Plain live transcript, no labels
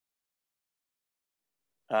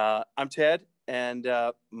I'm Ted, and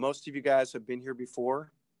most of you guys have been here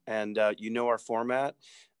before, and you know our format.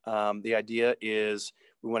 The idea is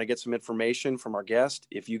we want to get some information from our guest.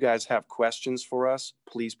 If you guys have questions for us,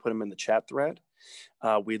 please put them in the chat thread.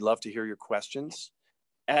 We'd love to hear your questions.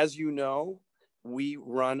 As you know, we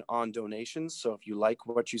run on donations. So if you like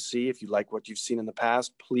what you see, if you like what you've seen in the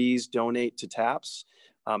past, please donate to TAPS.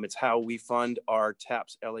 It's how we fund our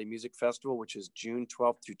TAPS LA Music Festival, which is June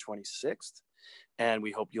 12th through 26th. And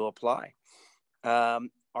we hope you'll apply.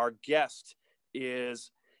 Our guest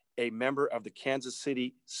is a member of the Kansas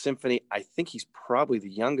City Symphony. I think he's probably the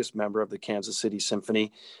youngest member of the Kansas City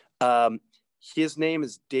Symphony. His name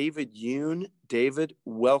is David Yoon. David,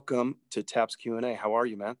 welcome to TAPS Q&A. How are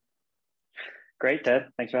you, man? Great, Ted.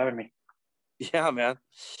 Thanks for having me. Yeah, man.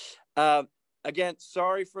 Again,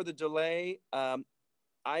 sorry for the delay.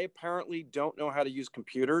 I apparently don't know how to use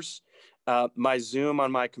computers. My Zoom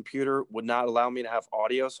on my computer would not allow me to have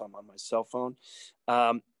audio, so I'm on my cell phone.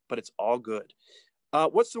 But it's all good.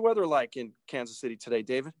 What's the weather like in Kansas City today,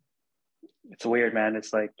 David? It's weird, man.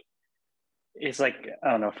 It's like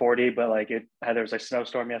I don't know, 40, but like there was a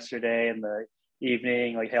snowstorm yesterday in the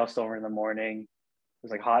evening, like hailstorm in the morning. It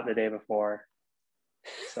was like hot the day before.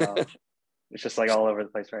 So it's just like all over the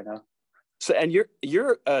place right now. So, and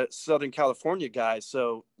you're a Southern California guy,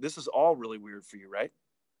 so this is all really weird for you, right?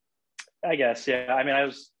 I guess, yeah. I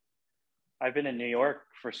mean, I've been in New York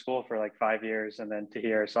for school for like 5 years, and then to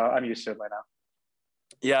here, so I'm used to it by now.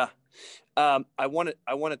 Yeah, I want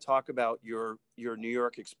to talk about your New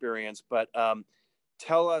York experience, but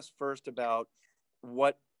tell us first about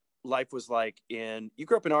what life was like you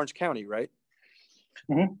grew up in Orange County, right?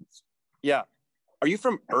 Mm-hmm. Yeah. Are you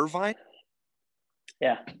from Irvine?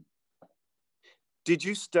 Yeah. Did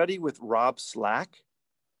you study with Rob Slack?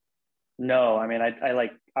 No, I mean,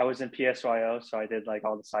 I was in PSYO, so I did like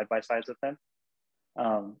all the side-by-sides with him.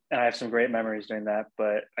 And I have some great memories doing that,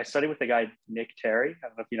 but I studied with the guy, Nick Terry. I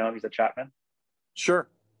don't know if you know him, he's a Chapman. Sure.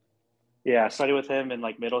 Yeah, I studied with him in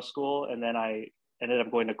like middle school, and then I ended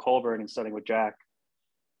up going to Colburn and studying with Jack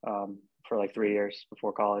for like 3 years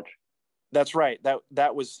before college. That's right.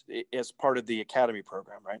 That was as part of the academy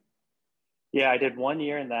program, right? Yeah, I did 1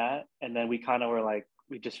 year in that, and then we kind of were like,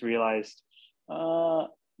 we just realized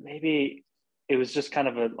maybe it was just kind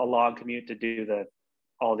of a long commute to do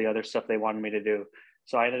all the other stuff they wanted me to do.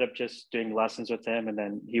 So I ended up just doing lessons with him, and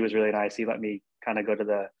then he was really nice. He let me kind of go to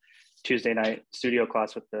the Tuesday night studio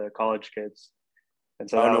class with the college kids, and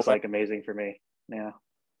so that was like amazing for me. Yeah.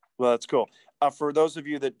 Well, that's cool. For those of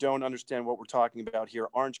you that don't understand what we're talking about here,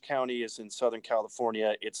 Orange County is in Southern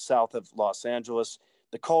California. It's south of Los Angeles.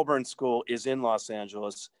 The Colburn School is in Los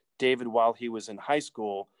Angeles. David, while he was in high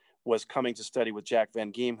school, was coming to study with Jack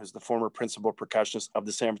Van Giem, who's the former principal percussionist of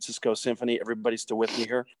the San Francisco Symphony. Everybody's still with me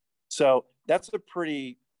here. So that's a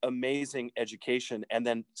pretty amazing education. And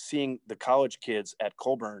then seeing the college kids at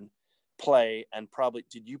Colburn play, and probably,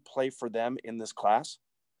 did you play for them in this class?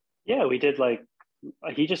 Yeah, we did. Like,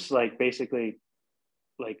 he just like basically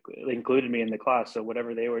like included me in the class. So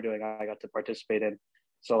whatever they were doing, I got to participate in.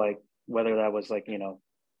 So like, whether that was like,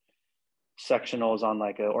 sectionals on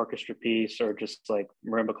like an orchestra piece or just like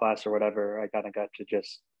marimba class or whatever, I kind of got to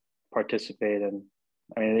just participate. And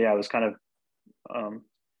I mean, yeah, it was kind of,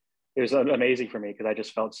 it was amazing for me because I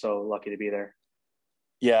just felt so lucky to be there.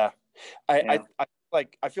 Yeah. I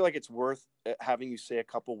feel like it's worth having you say a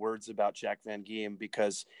couple words about Jack Van Giem,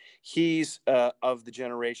 because he's of the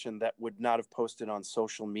generation that would not have posted on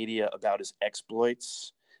social media about his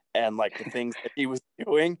exploits and like the things that he was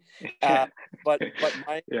doing. But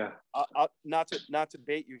my not to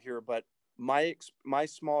bait you here, but my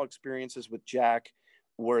small experiences with Jack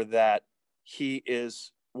were that he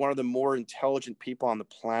is one of the more intelligent people on the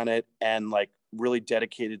planet, and like really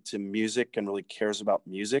dedicated to music and really cares about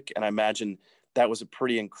music. And I imagine that was a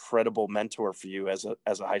pretty incredible mentor for you as a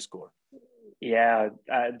high schooler. Yeah,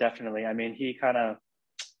 definitely. I mean, he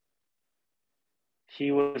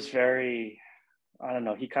was very, I don't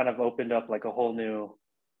know, he kind of opened up like a whole new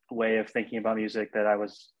way of thinking about music that I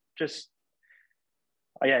was just,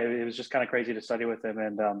 yeah, it was just kind of crazy to study with him.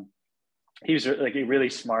 And he was like really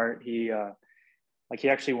smart. He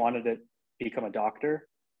actually wanted to become a doctor,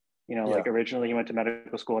 like originally he went to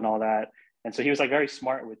medical school and all that. And so he was like very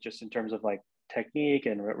smart with just in terms of like technique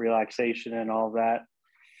and relaxation and all of that.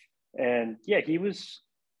 And yeah, he was,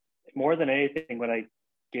 more than anything, what I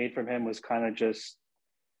gained from him was kind of just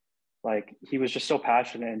like, he was just so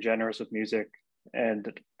passionate and generous with music.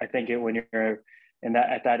 And I think when you're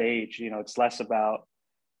at that age, it's less about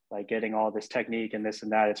like getting all this technique and this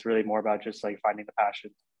and that. It's really more about just like finding the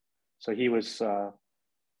passion. So he was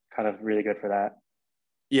kind of really good for that.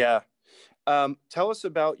 Yeah. Tell us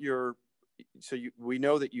about we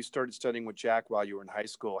know that you started studying with Jack while you were in high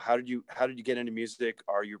school. How did you get into music?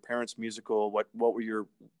 Are your parents musical? What were your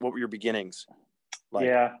beginnings like?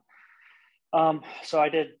 Yeah. So I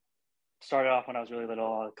did started off when I was really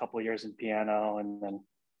little, a couple of years in piano, and then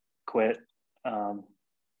quit. And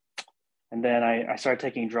then I started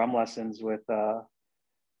taking drum lessons with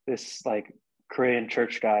this like Korean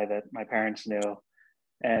church guy that my parents knew.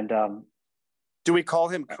 And do we call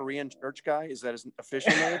him Korean church guy? Is that his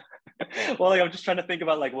official name? Well, like, I'm just trying to think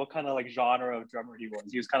about like what kind of like genre of drummer he was.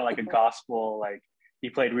 He was kind of like a gospel, like he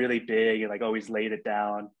played really big and like always laid it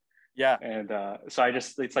down. Yeah. And so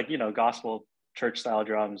it's like, gospel church style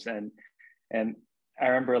drums. And I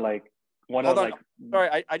remember like Hold on.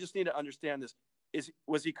 Sorry, I just need to understand this.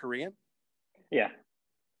 Was he Korean? Yeah.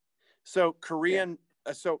 So Korean,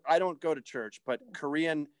 yeah. So I don't go to church, but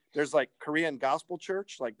Korean, there's like Korean gospel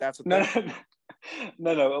church, like that's a thing.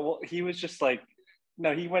 No. Well, he was just like,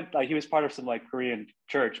 no, he went like he was part of some like Korean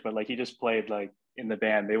church, but like he just played like in the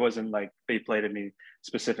band. It wasn't like they played any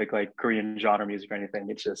specific like Korean genre music or anything.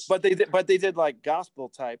 It's just. But they did like gospel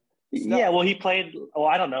type stuff. Yeah, well, he played. Well,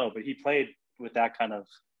 I don't know, but he played with that kind of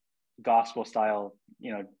gospel style,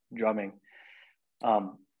 drumming.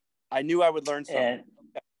 I knew I would learn something. And,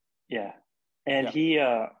 yeah, and he,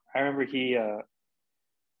 I remember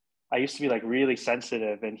I used to be like really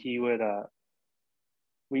sensitive, and he would,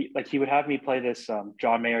 he would have me play this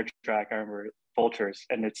John Mayer track. I remember Vultures,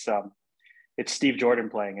 and it's Steve Jordan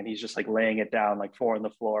playing, and he's just like laying it down like 4 on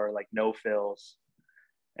the floor, like no fills.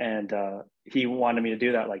 And he wanted me to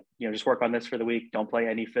do that, like, just work on this for the week. Don't play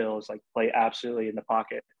any fills, like play absolutely in the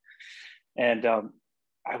pocket. And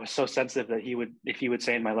I was so sensitive that if he would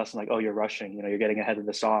say in my lesson, like, oh, you're rushing, you're getting ahead of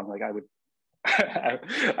the song. Like I would,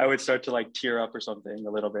 I would start to like tear up or something a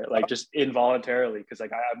little bit, like just involuntarily. Cause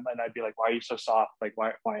like I'd be like, why are you so soft? Like,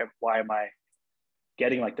 why am I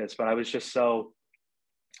getting like this? But I was just so,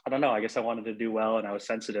 I don't know, I guess I wanted to do well and I was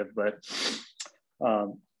sensitive, but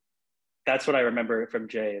that's what I remember from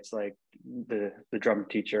Jay. It's like the drum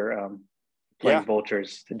teacher playing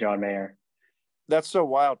Vultures to John Mayer. That's so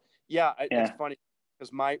wild. Yeah. It's funny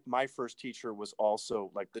because my first teacher was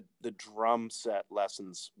also like the drum set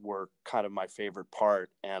lessons were kind of my favorite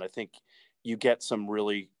part. And I think you get some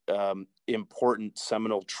really important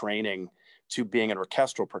seminal training to being an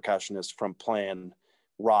orchestral percussionist from playing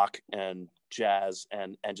rock and jazz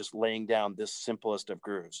and just laying down this simplest of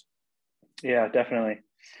grooves. Yeah, definitely.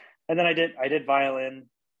 And then I did violin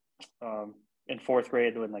in 4th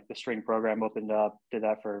grade when like the string program opened up, did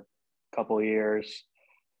that for a couple of years,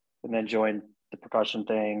 and then joined the percussion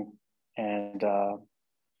thing. And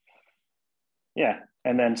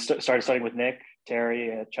and then started studying with Nick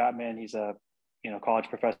Terry at Chapman. He's a college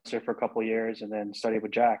professor for a couple of years, and then studied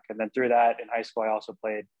with Jack. And then through that in high school, I also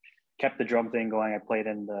kept the drum thing going. I played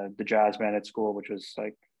in the jazz band at school, which was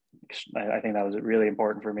like, I think that was really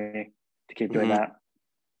important for me to keep doing that.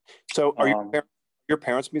 So are your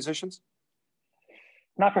parents musicians?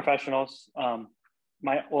 Not professionals.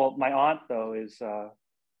 My aunt though is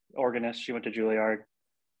organist. She went to Juilliard.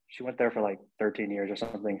 She went there for like 13 years or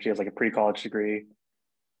something. She has like a pre-college degree,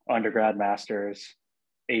 undergrad, master's,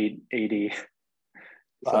 AD.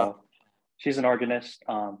 So she's an organist.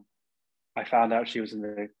 I found out she was in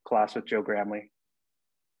the class with Joe Gramley.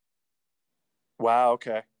 Wow.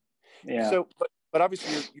 Okay. Yeah. So, but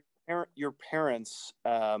obviously your parents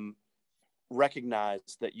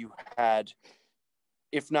recognized that you had,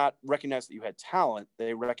 if not recognized that you had talent,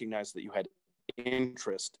 they recognized that you had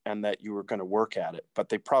interest and that you were going to work at it, but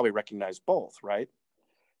they probably recognized both, right?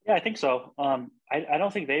 Yeah, I think so. I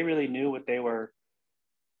don't think they really knew what they were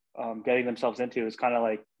getting themselves into. It was kind of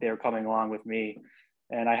like they were coming along with me.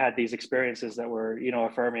 And I had these experiences that were,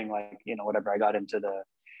 affirming, like, whatever. I got into the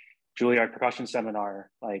Juilliard percussion seminar,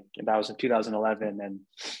 like that was in 2011. And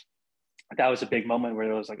that was a big moment where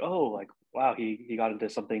it was like, oh, like, wow, he got into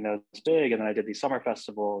something that was big. And then I did these summer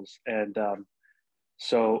festivals. And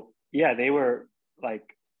so, yeah, they were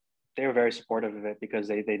very supportive of it because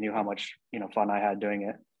they knew how much, fun I had doing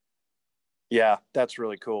it. Yeah, that's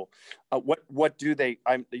really cool. What do they,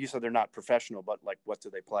 you said they're not professional, but like, what do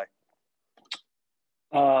they play?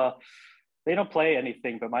 They don't play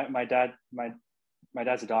anything, but my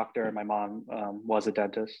dad's a doctor and my mom was a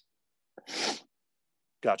dentist.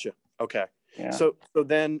 Gotcha. Okay. Yeah. So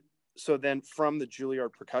then from the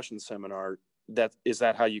Juilliard percussion seminar, is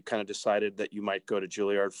that how you kind of decided that you might go to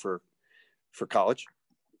Juilliard for college?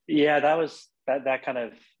 Yeah, that kind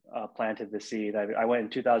of planted the seed. I went in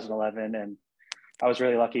 2011 and I was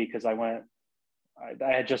really lucky because I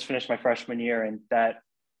had just finished my freshman year, and that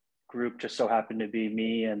group just so happened to be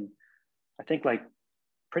me and I think like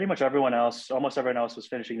pretty much almost everyone else was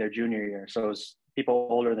finishing their junior year. So it was people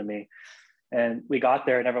older than me. And we got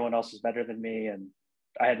there and everyone else was better than me. And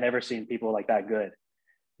I had never seen people like that good.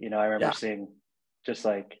 You know, I remember seeing just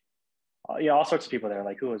like, all sorts of people there.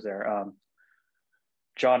 Like, who was there?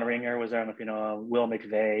 John Ringer was there. I don't know if you know him. Will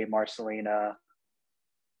McVeigh, Marcelina,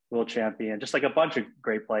 Will Champion, just like a bunch of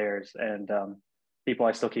great players and people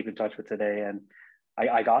I still keep in touch with today. And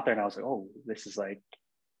I got there and I was like, oh, this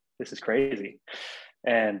is crazy.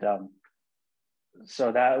 And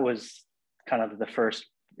so that was kind of the first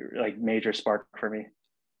like major spark for me.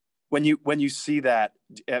 When you see that,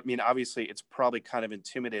 I mean, obviously it's probably kind of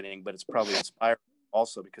intimidating, but it's probably inspiring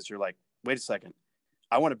also, because you're like, wait a second,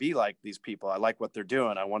 I want to be like these people. I like what they're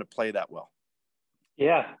doing. I want to play that well.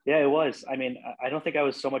 Yeah, it was. I mean, I don't think I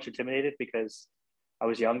was so much intimidated because I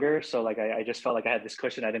was younger. So like, I just felt like I had this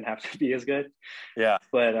cushion. I didn't have to be as good. Yeah.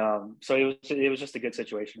 But so it was just a good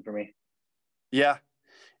situation for me. Yeah.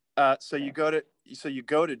 So you go to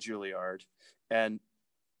Juilliard, and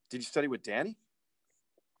did you study with Danny?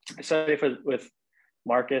 I studied with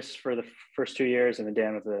Marcus for the first 2 years, and then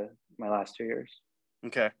Dan with my last 2 years.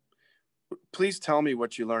 Okay. Please tell me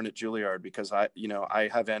what you learned at Juilliard, because I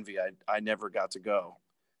have envy. I never got to go.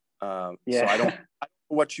 So I don't know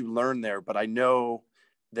what you learned there, but I know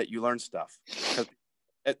that you learned stuff, because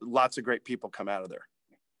lots of great people come out of there.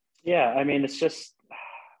 Yeah. I mean, it's just,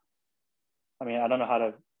 I don't know how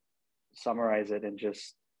to summarize it in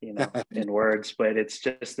just, in words, but it's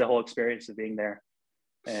just the whole experience of being there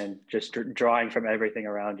and just drawing from everything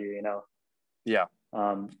around you, Yeah.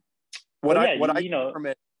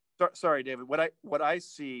 Sorry, David, what I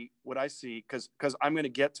see, because I'm going to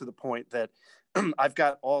get to the point that I've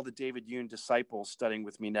got all the David Yoon disciples studying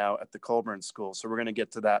with me now at the Colburn School. So we're going to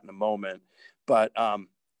get to that in a moment, but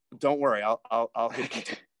don't worry, I'll hit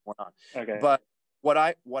you more on. Okay. But what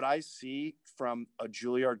I see from a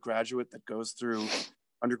Juilliard graduate that goes through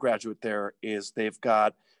undergraduate there is they've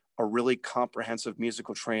got a really comprehensive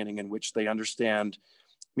musical training in which they understand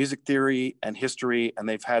music theory and history, and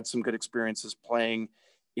they've had some good experiences playing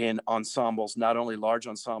in ensembles, not only large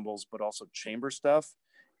ensembles, but also chamber stuff.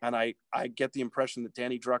 And I get the impression that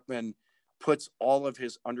Danny Druckmann puts all of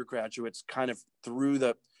his undergraduates kind of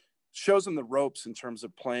shows them the ropes in terms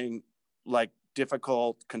of playing like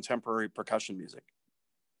difficult contemporary percussion music.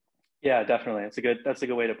 Yeah, definitely. That's a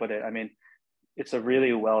good way to put it. I mean, it's a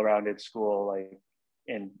really well-rounded school, like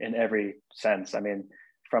in every sense. I mean,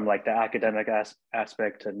 from like the academic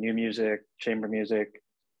aspect to new music, chamber music,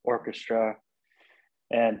 orchestra.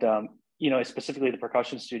 And, specifically the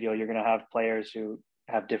percussion studio, you're going to have players who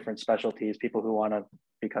have different specialties, people who want to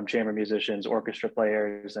become chamber musicians, orchestra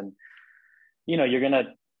players. And, you're going to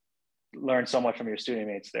learn so much from your student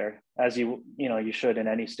mates there, as you should in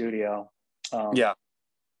any studio. I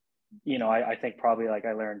think probably like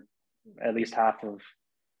I learned at least half of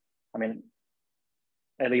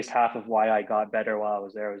why I got better while I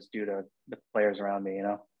was there was due to the players around me,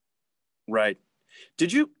 Right.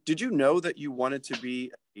 Did you know that you wanted to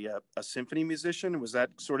be a symphony musician? Was that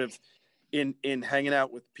sort of in hanging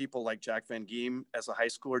out with people like Jack Van Giem as a high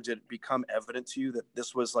schooler? Did it become evident to you that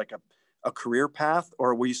this was like a career path,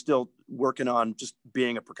 or were you still working on just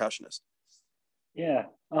being a percussionist? Yeah,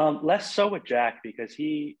 less so with Jack, because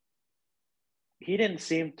he didn't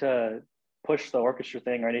seem to push the orchestra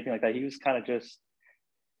thing or anything like that. He was kind of it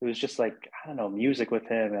was just like, I don't know, music with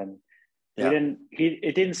him. And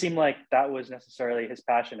it didn't seem like that was necessarily his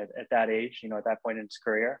passion at that age, at that point in his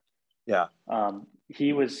career. Yeah. I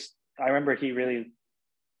remember he really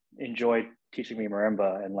enjoyed teaching me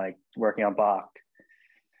marimba and like working on Bach.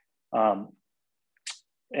 But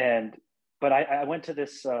I went to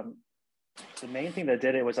this, the main thing that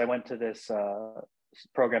did it was I went to this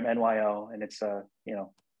program, NYO, and it's a,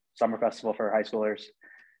 summer festival for high schoolers.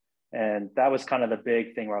 And that was kind of the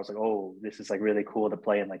big thing where I was like, oh, this is like really cool to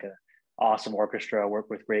play in like a awesome orchestra, work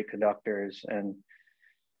with great conductors. And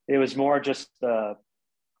it was more just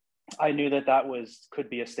I knew that could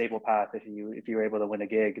be a stable path if you were able to win a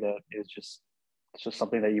gig. That it's just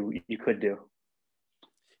something that you could do.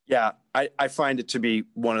 Yeah, I find it to be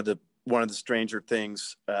one of the stranger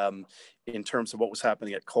things in terms of what was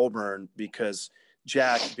happening at Colburn, because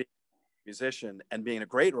Jack, being a musician and being a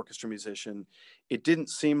great orchestra musician, it didn't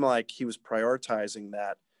seem like he was prioritizing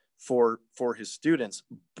that for his students,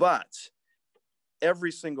 but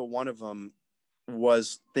every single one of them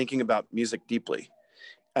was thinking about music deeply.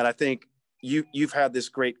 And I think you've had this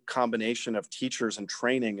great combination of teachers and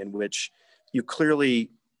training in which you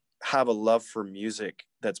clearly have a love for music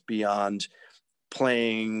that's beyond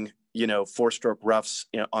playing, 4-stroke roughs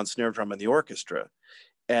on snare drum in the orchestra.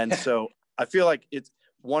 And so I feel like it's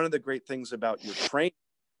one of the great things about your training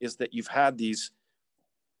is that you've had these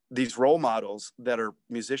role models that are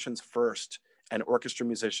musicians first and orchestra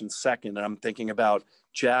musicians second. And I'm thinking about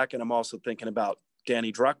Jack, and I'm also thinking about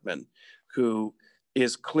Danny Druckmann, who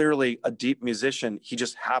is clearly a deep musician. He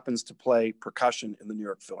just happens to play percussion in the New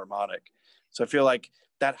York Philharmonic. So I feel like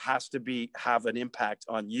that has to have an impact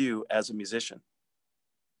on you as a musician.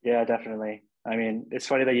 Yeah, definitely. I mean, it's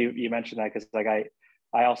funny that you mentioned that, because like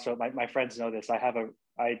I also, my friends know this.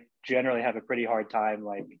 I generally have a pretty hard time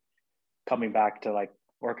like coming back to like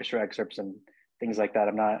orchestra excerpts and things like that.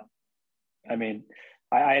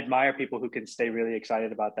 I admire people who can stay really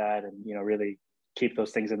excited about that and, you know, really keep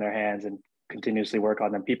those things in their hands and continuously work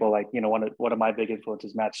on them. People like, you know, one of my big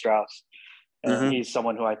influences, Matt Strauss, and he's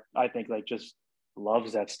someone who I think like just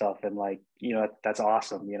loves that stuff, and like, you know, that's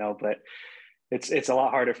awesome, you know. But it's a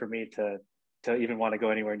lot harder for me to even want to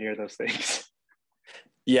go anywhere near those things.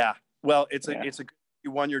 Yeah, well,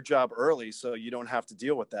 you won your job early, so you don't have to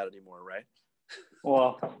deal with that anymore, right?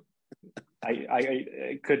 Well, I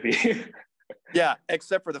it could be. Yeah,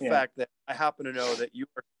 except for the fact that I happen to know that you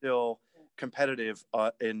are still competitive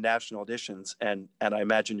in national auditions, and I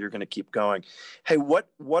imagine you're going to keep going. Hey, what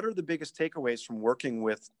are the biggest takeaways from working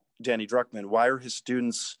with Danny Druckmann? Why are his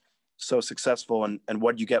students so successful, and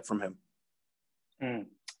what do you get from him?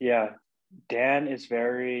 Yeah, Dan is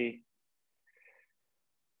very,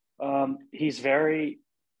 he's very,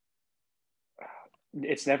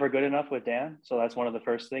 it's never good enough with Dan. So that's one of the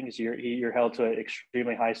first things. You're held to an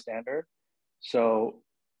extremely high standard. So,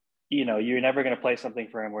 you know, you're never going to play something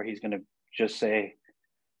for him where he's going to just say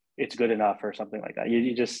it's good enough or something like that.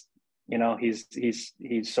 You just, you know, he's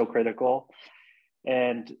so critical,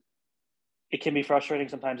 and it can be frustrating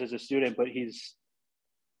sometimes as a student, but he's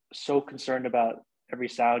so concerned about every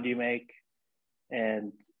sound you make,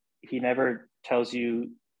 and he never tells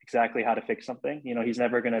you exactly how to fix something. You know, he's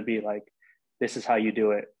never going to be like, this is how you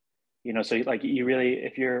do it. You know, so like you really,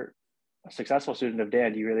 if you're a successful student of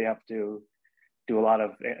Dan, you really have to do a lot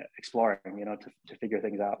of exploring, you know, to figure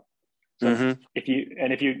things out. So if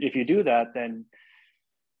you do that, then,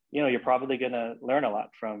 you know, you're probably going to learn a lot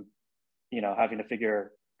from, you know, having to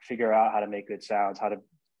figure out how to make good sounds, how to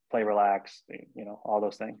play relaxed, you know, all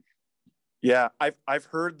those things. Yeah, I've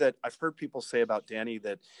heard people say about Danny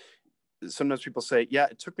that sometimes people say, yeah,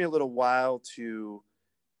 it took me a little while to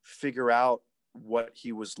figure out what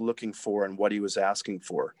he was looking for and what he was asking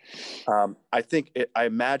for. I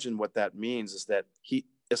imagine what that means is that he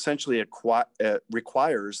essentially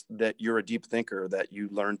requires that you're a deep thinker, that you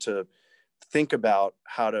learn to think about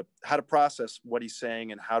how to process what he's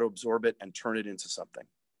saying and how to absorb it and turn it into something.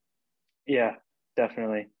 Yeah,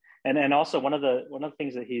 definitely. And also one of the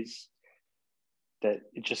things that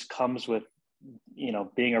it just comes with, you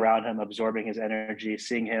know, being around him, absorbing his energy,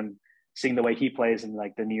 seeing the way he plays in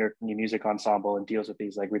like the New York New Music Ensemble and deals with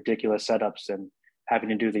these like ridiculous setups, and having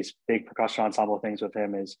to do these big percussion ensemble things with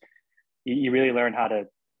him, is you really learn how to,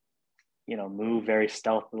 you know, move very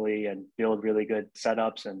stealthily and build really good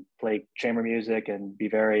setups and play chamber music and be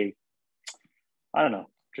very, I don't know,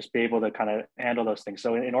 just be able to kind of handle those things.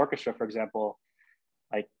 So in orchestra, for example,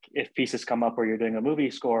 like if pieces come up where you're doing a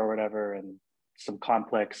movie score or whatever, and some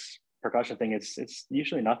complex percussion thing, it's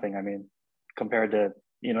usually nothing. I mean, compared to,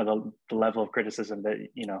 you know, the level of criticism that,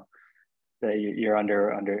 you know, that you're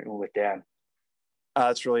under with Dan.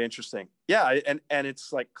 It's really interesting. Yeah, and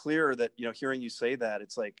it's like clear that, you know, hearing you say that,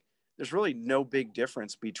 it's like there's really no big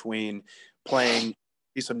difference between playing a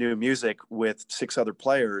piece of new music with 6 other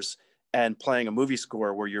players and playing a movie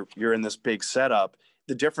score where you're in this big setup.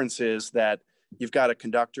 The difference is that you've got a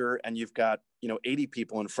conductor and you've got, you know, 80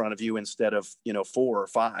 people in front of you instead of, you know, 4 or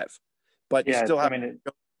 5. But you still have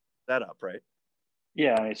setup, right?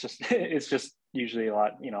 Yeah, it's just usually a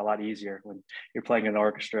lot easier when you're playing an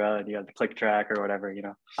orchestra and you have the click track or whatever, you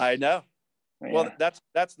know. I know. Yeah. Well,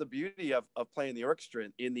 that's the beauty of playing the orchestra.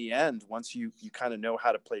 In the end, once you kind of know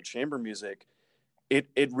how to play chamber music, it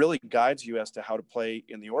really guides you as to how to play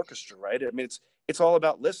in the orchestra, right? I mean, it's all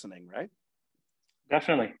about listening, right?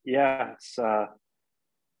 Definitely. Yeah. It's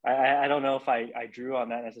I don't know if I drew on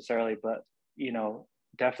that necessarily, but, you know,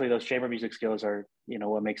 definitely those chamber music skills are, you know,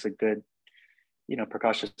 what makes a good, you know,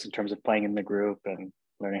 percussionist in terms of playing in the group and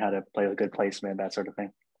learning how to play a good placement, that sort of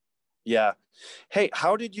thing. Yeah. Hey,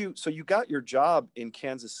 so you got your job in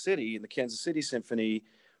Kansas City, in the Kansas City Symphony,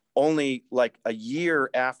 only like a year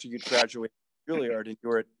after you graduated from Juilliard, and you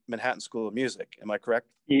were at Manhattan School of Music. Am I correct?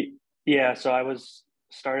 Yeah. So I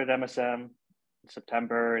started MSM in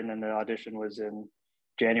September, and then the audition was in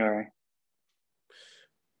January.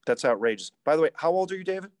 That's outrageous. By the way, how old are you,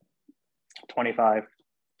 David? 25.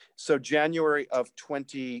 So January of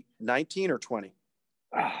 2019 or 20?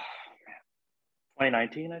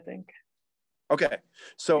 2019, I think. Okay.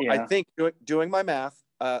 So I Yeah. think doing my math,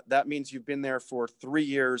 that means you've been there for 3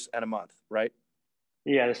 years and a month, right?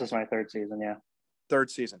 Yeah, this is my third season. Yeah.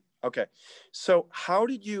 Third season. Okay. So how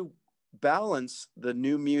did you balance the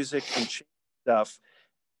new music and stuff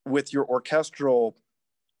with your orchestral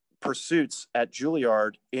pursuits at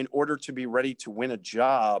Juilliard in order to be ready to win a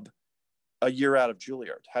job a year out of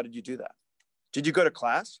Juilliard? How did you do that? Did you go to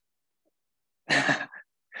class?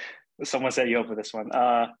 Someone set you up with this one.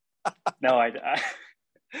 No, I've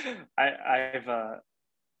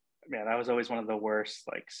man, I was always one of the worst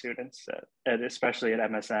like students, especially at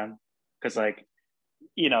MSM, because like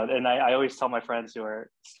and I always tell my friends who are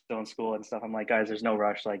still in school and stuff, I'm like, guys, there's no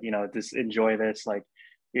rush. Like, just enjoy this. Like,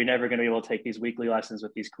 you're never going to be able to take these weekly lessons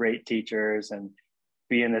with these great teachers and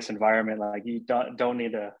be in this environment. Like, you don't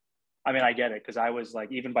need to. I mean, I get it because I was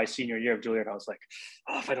like, even by senior year of Juilliard, I was like,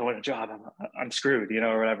 oh, if I don't win a job, I'm screwed,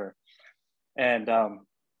 or whatever. And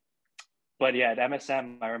but yeah, at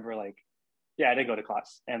MSM, I remember like, yeah, I did go to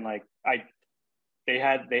class, and like they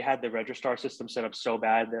had the registrar system set up so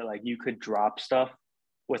bad that like you could drop stuff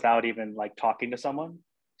without even like talking to someone.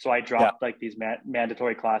 So I dropped like these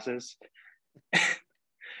mandatory classes,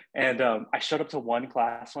 and I showed up to one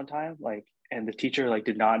class one time, like, and the teacher like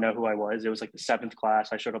did not know who I was. It was like the 7th class.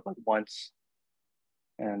 I showed up like once,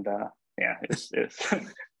 and yeah, it's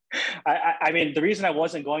I mean, the reason I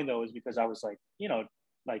wasn't going though is because I was like,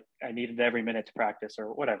 like I needed every minute to practice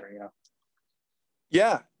or whatever.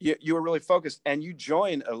 Yeah, you were really focused, and you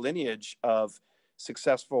joined a lineage of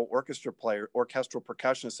successful orchestral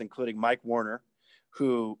percussionists, including Mike Warner,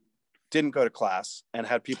 who didn't go to class and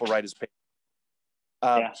had people write his paper.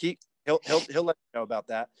 He'll let you know about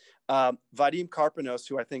that. Vadim Karpanos,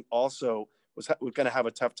 who I think also was going to have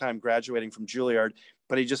a tough time graduating from Juilliard,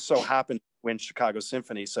 but he just so happened to win Chicago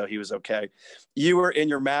Symphony, so he was okay. You were in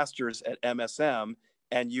your master's at MSM,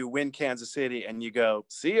 and you win Kansas City, and you go,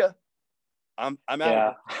 see ya. I'm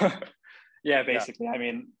out. Yeah. Yeah, basically. Yeah. I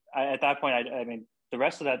mean, at that point, I mean, the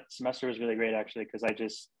rest of that semester was really great actually, because I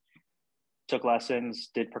just took lessons,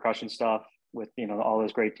 did percussion stuff with all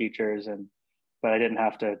those great teachers, but I didn't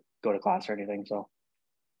have to go to class or anything. So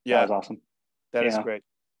yeah, that was awesome. That is great.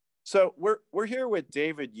 So we're here with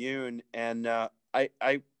David Yoon, and I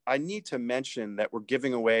need to mention that we're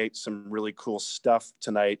giving away some really cool stuff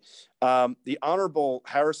tonight. The Honorable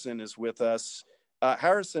Harrison is with us.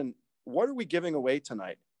 Harrison, what are we giving away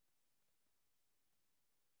tonight?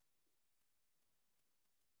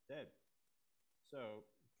 Dave. So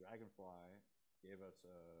Dragonfly gave us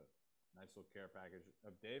a nice little care package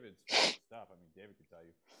of David's favorite stuff. I mean, David could tell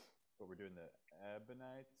you, but we're doing the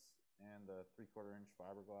ebonites and the 3/4 inch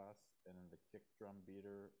fiberglass, and then the kick drum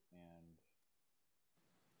beater and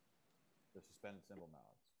the suspended cymbal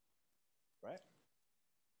mallets. Right?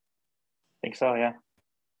 I think so, yeah.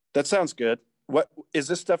 That sounds good. What is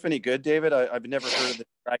this stuff any good, David? I've never heard of the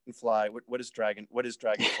Dragonfly. What is Dragonfly?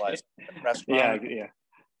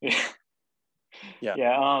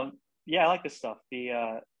 Yeah. I like this stuff.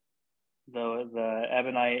 The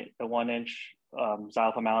ebonite, the 1-inch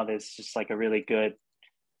xylophone mallet is just like a really good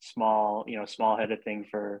small headed thing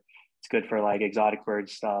it's good for like exotic bird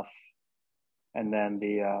stuff. And then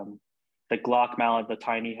the Glock mallet, the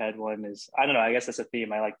tiny head one is, I don't know, I guess that's a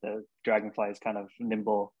theme. I like the Dragonfly's kind of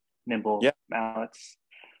nimble mallets.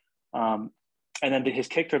 And then his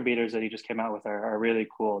kick drum beaters that he just came out with are really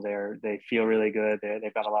cool. They feel really good.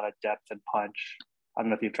 They've got a lot of depth and punch. I don't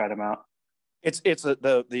know if you've tried them out. It's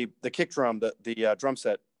the kick drum, the drum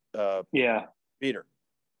set beater.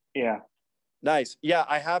 Yeah. Nice. Yeah,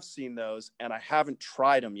 I have seen those, and I haven't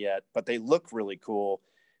tried them yet, but they look really cool.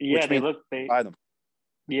 Yeah, they buy them.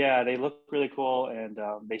 Yeah, they look really cool, and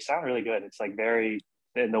they sound really good. It's like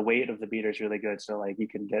and the weight of the beater is really good, so like you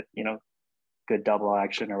can get good double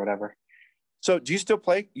action or whatever. So do you still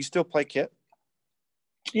play? You still play kit?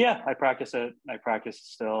 Yeah, I practice it. I practice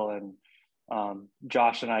still, and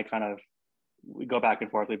Josh and I we go back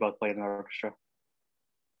and forth. We both play in the orchestra.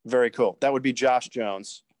 Very cool. That would be Josh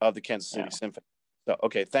Jones of the Kansas City Symphony. So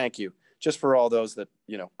okay, thank you. Just for all those that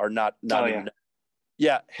are not in.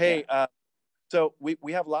 Yeah. Hey, so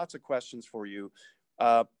we have lots of questions for you.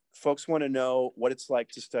 Folks want to know what it's like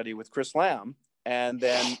to study with Chris Lamb, and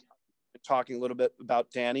then talking a little bit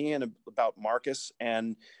about Danny and about Marcus,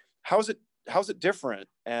 and how's it different,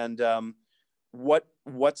 and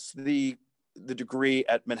what's the degree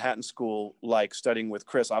at Manhattan School like studying with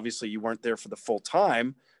Chris? Obviously, you weren't there for the full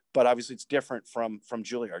time, but obviously it's different from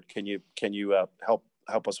Juilliard. Can you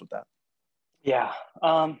help us with that? Yeah.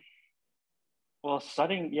 Well,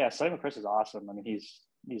 studying with Chris is awesome. I mean,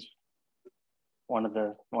 he's one of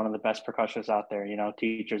the best percussionists out there.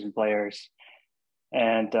 Teachers and players.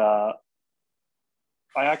 And I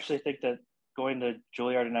actually think that going to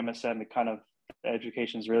Juilliard and MSM, it kind of, the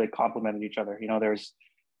educations really complemented each other. You know, there's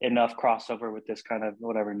enough crossover with this kind of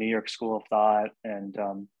whatever New York school of thought, and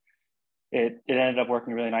it ended up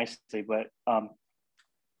working really nicely. But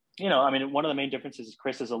you know, I mean, one of the main differences is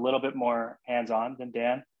Chris is a little bit more hands-on than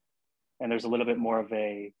Dan, and there's a little bit more of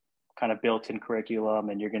a kind of built-in curriculum,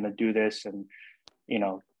 and you're going to do this, and you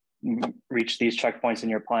know, reach these checkpoints in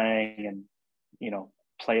your playing, and you know,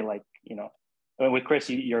 play like, you know, with Chris,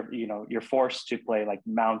 you're forced to play like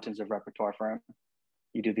mountains of repertoire for him.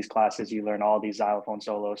 You do these classes, you learn all these xylophone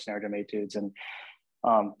solos, snare drum etudes, and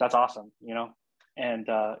that's awesome, you know. And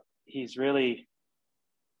he's really,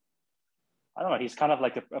 I don't know, he's kind of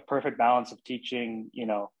like a perfect balance of teaching, you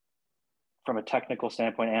know, from a technical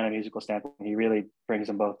standpoint and a musical standpoint. He really brings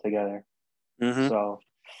them both together. Mm-hmm. So,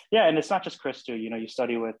 yeah, and it's not just Chris too. You know, you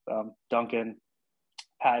study with Duncan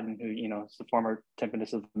Patton, who, you know, is the former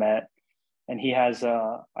timpanist of the Met, and he has,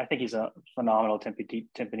 I think he's a phenomenal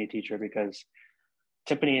timpani teacher, because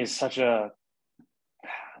timpani is such a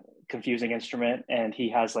confusing instrument, and he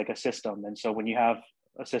has like a system, and so when you have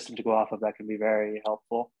a system to go off of, that can be very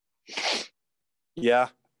helpful. Yeah.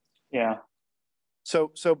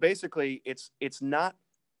 So basically, it's not.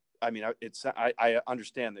 I mean, I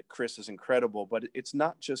understand that Chris is incredible, but it's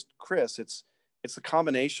not just Chris. It's a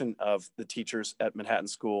combination of the teachers at Manhattan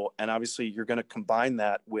School, and obviously you're going to combine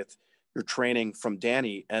that with your training from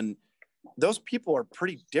Danny, and those people are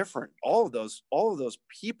pretty different. All of those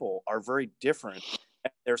people are very different,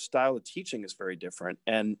 and their style of teaching is very different,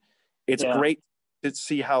 and it's great to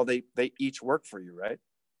see how they each work for you, right?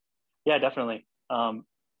 Yeah, definitely.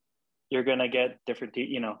 You're gonna get different,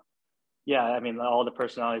 you know. Yeah, I mean, all the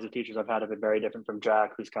personalities of teachers I've had have been very different, from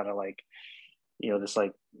Jack, who's kind of like, you know, this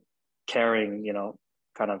like caring, you know,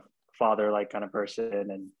 kind of father-like kind of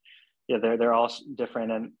person, and yeah, they're all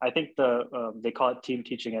different. And I think they call it team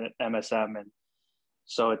teaching at MSM, and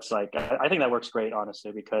so it's like, I think that works great,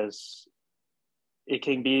 honestly, because it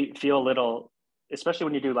can feel a little, especially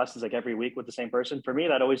when you do lessons like every week with the same person. For me,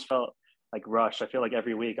 that always felt like rush. I feel like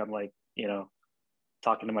every week I'm like, you know,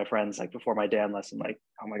 talking to my friends like before my Dan lesson, like,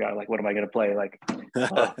 oh my God, like what am I gonna play? Like,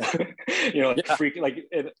 you know,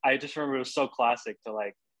 I just remember it was so classic to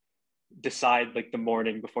like decide like the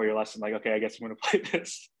morning before your lesson, like, okay, I guess I'm gonna play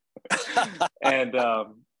this. And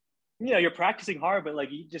you know, you're practicing hard, but like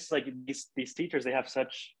you just like these teachers, they have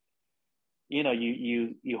such, you know,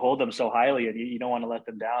 you hold them so highly, and you don't want to let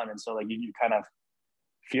them down, and so like you kind of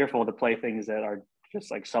fearful to play things that are just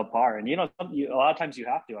like subpar. And you know, a lot of times you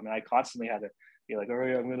have to. I mean, I constantly had to be like, all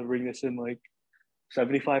right, I'm gonna bring this in like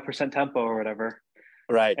 75% tempo or whatever,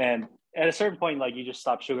 right? And at a certain point, like you just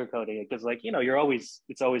stop sugarcoating it, because like, you know,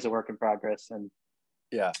 it's always a work in progress. And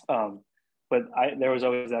yeah, but there was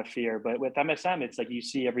always that fear. But with MSM, it's like you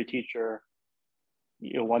see every teacher,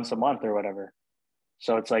 you know, once a month or whatever.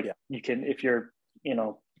 So it's like you can, if you're, you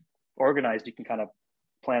know, organized, you can kind of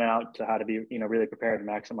plan out to how to be, you know, really prepared to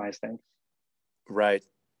maximize things. Right.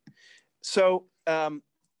 So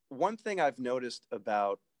one thing I've noticed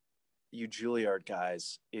about you Juilliard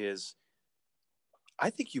guys is I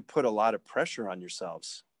think you put a lot of pressure on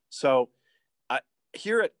yourselves. So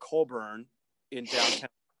here at Colburn in downtown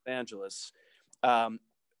Los Angeles,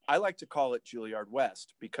 I like to call it Juilliard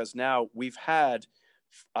West, because now we've had,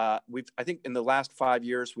 I think in the last 5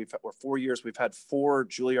 years, or 4 years, we've had 4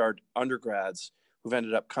 Juilliard undergrads who've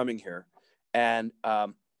ended up coming here. And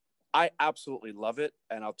I absolutely love it.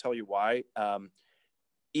 And I'll tell you why.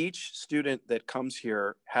 Each student that comes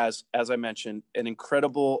here has, as I mentioned, an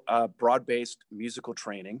incredible broad-based musical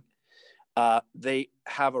training. They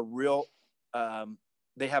have a real,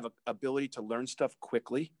 they have an ability to learn stuff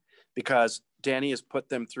quickly, because Danny has put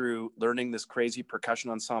them through learning this crazy percussion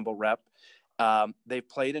ensemble rep. They've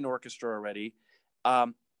played in orchestra already.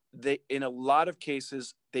 In a lot of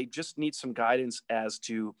cases, they just need some guidance as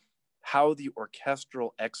to how the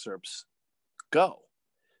orchestral excerpts go,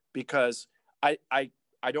 because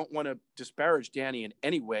I don't want to disparage Danny in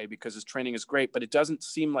any way, because his training is great, but it doesn't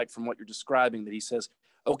seem like, from what you're describing, that he says,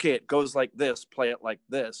 okay, it goes like this, play it like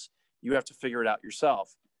this. You have to figure it out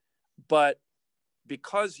yourself. But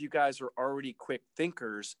because you guys are already quick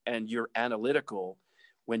thinkers and you're analytical,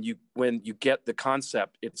 when you get the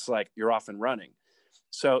concept, it's like you're off and running.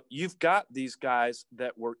 So you've got these guys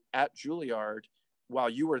that were at Juilliard while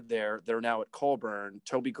you were there. They're now at Colburn,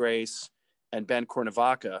 Toby Grace and Ben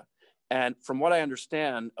Cornavaca. And from what I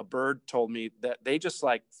understand, a bird told me that they just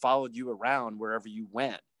like followed you around wherever you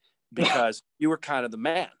went, because you were kind of the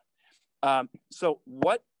man. So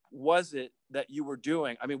what was it that you were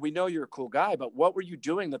doing? I mean, we know you're a cool guy, but what were you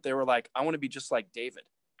doing that they were like, I want to be just like David?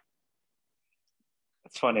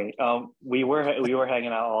 It's funny. We were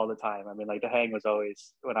hanging out all the time. I mean, like the hang was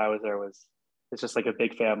always when I was there was it's just like a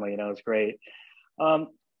big family. You know, it's great. Um,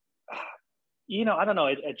 you know, I don't know.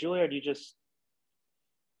 At Juilliard, you just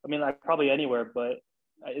I mean, like probably anywhere, but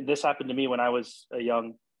this happened to me when I was a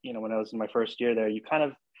young. You know, when I was in my first year there, you kind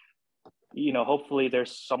of you know, hopefully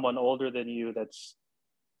there's someone older than you that's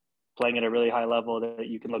playing at a really high level that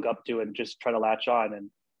you can look up to and just try to latch on. And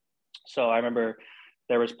so I remember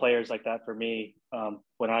there was players like that for me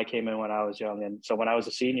when I came in when I was young. And so when I was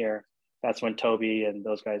a senior, that's when Toby and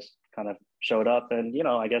those guys kind of showed up. And, you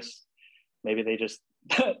know, I guess maybe they just,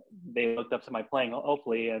 they looked up to my playing,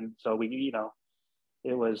 hopefully. And so we, you know,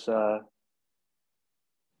 it was,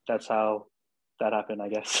 that's how that happened, I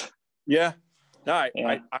guess. Yeah. No, I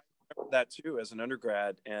remember that too as an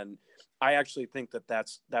undergrad. And I actually think that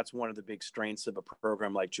that's one of the big strengths of a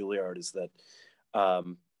program like Juilliard is that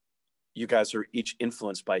you guys are each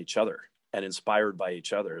influenced by each other and inspired by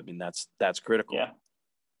each other. I mean, that's critical. Yeah.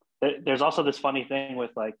 There's also this funny thing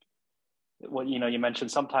with like what, you know, you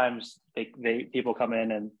mentioned sometimes people come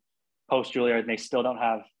in and post Juilliard and they still don't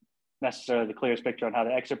have necessarily the clearest picture on how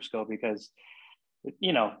the excerpts go because,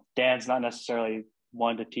 you know, Dan's not necessarily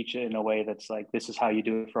one to teach it in a way that's like, this is how you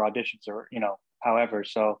do it for auditions or, you know, however.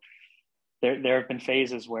 So there have been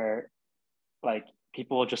phases where like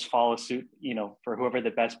people will just follow suit, you know, for whoever the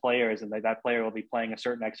best player is. And like that player will be playing a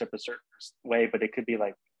certain excerpt a certain way, but it could be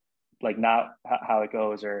like not how it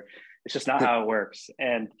goes, or it's just not how it works.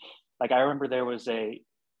 And like, I remember there was a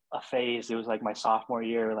phase, it was like my sophomore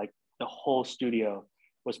year, like the whole studio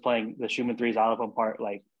was playing the Schumann threes alto part,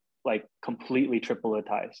 like completely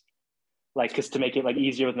tripletized, like, cause to make it like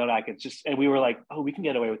easier with no it's just, and we were like, oh, we can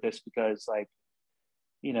get away with this because like,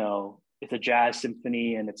 you know, it's a jazz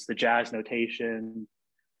symphony and it's the jazz notation.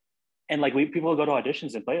 And like people would go to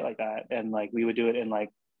auditions and play it like that. And like, we would do it in like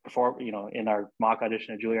before, you know, in our mock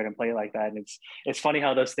audition at Juilliard and play it like that. And it's funny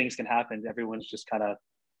how those things can happen. Everyone's just kind of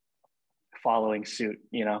following suit,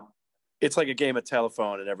 you know? It's like a game of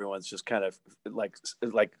telephone and everyone's just kind of like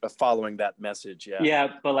following that message. Yeah. Yeah.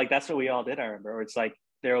 But like, that's what we all did. I remember it's like,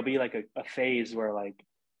 there'll be like a phase where like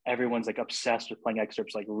everyone's like obsessed with playing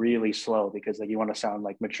excerpts like really slow because like you want to sound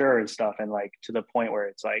like mature and stuff, and like to the point where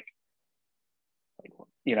it's like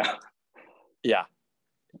you know. Yeah.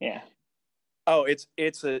 Oh,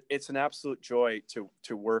 it's an absolute joy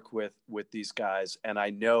to work with these guys, and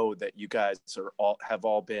I know that you guys have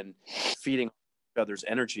all been feeding each other's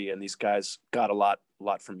energy, and these guys got a lot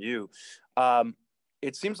from you.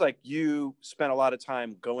 It seems like you spent a lot of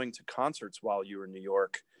time going to concerts while you were in New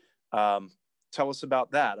York. Tell us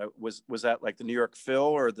about that. Was that like the New York Phil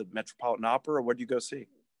or the Metropolitan Opera, or what did you go see?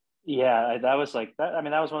 Yeah, that was like that. I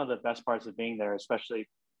mean, that was one of the best parts of being there, especially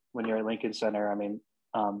when you're at Lincoln Center. I mean,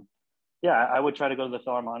 yeah, I would try to go to the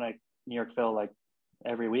Philharmonic, New York Phil, like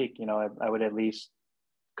every week. You know, I would at least,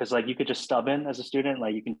 because like you could just stub in as a student,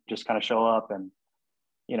 like you can just kind of show up and,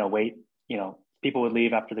 you know, wait. You know, people would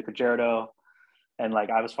leave after the concerto, and like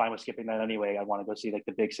I was fine with skipping that anyway. I want to go see like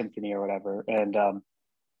the big symphony or whatever, and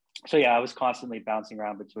so yeah, I was constantly bouncing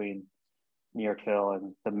around between New York Phil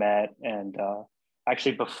and the Met, and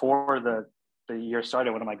actually before the year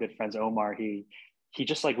started, one of my good friends, Omar, he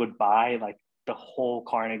just like would buy like the whole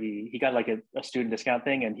Carnegie. He got like a student discount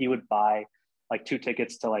thing, and he would buy like 2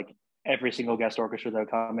 tickets to like every single guest orchestra that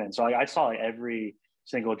would come in. So I saw like every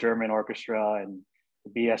single German orchestra and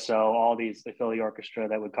the BSO, all these, the Philly orchestra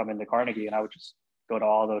that would come into Carnegie, and I would just go to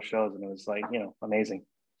all those shows, and it was like, you know, amazing.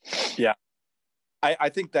 Yeah. I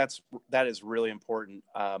think that is really important.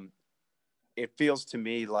 It feels to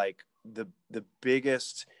me like the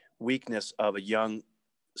biggest weakness of a young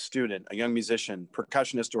student, a young musician,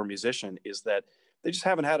 percussionist or musician, is that they just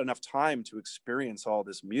haven't had enough time to experience all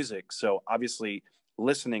this music. So obviously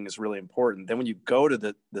listening is really important. Then when you go to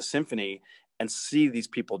the symphony and see these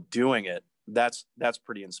people doing it, that's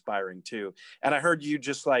pretty inspiring too. And I heard you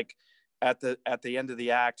just like at the end of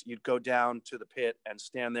the act, you'd go down to the pit and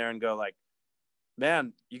stand there and go like,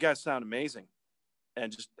 man, you guys sound amazing,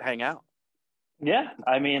 and just hang out. Yeah,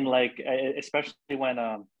 I mean, like, especially when,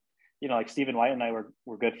 you know, like Stephen White and I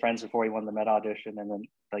were good friends before he won the Met audition, and then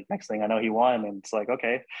like next thing I know, he won, and it's like,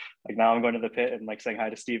 okay, like now I'm going to the pit and like saying hi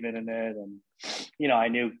to Stephen in it, and you know, I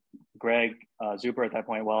knew Greg Zuber at that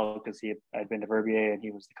point well because I'd been to Verbier and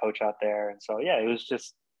he was the coach out there, and so yeah, it was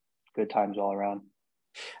just good times all around.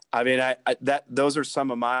 I mean, those are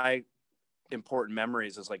some of my important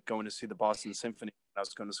memories, is like going to see the Boston Symphony when I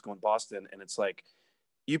was going to school in Boston, and it's like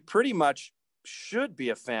you pretty much should be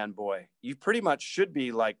a fanboy. You pretty much should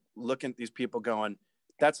be like looking at these people going,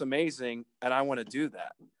 that's amazing, and I want to do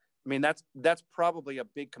that. I mean, that's probably a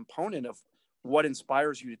big component of what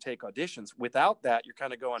inspires you to take auditions. Without that, you're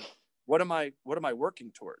kind of going, what am I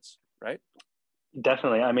working towards? Right.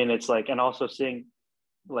 Definitely. I mean, it's like, and also seeing,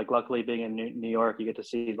 like, luckily being in New York, you get to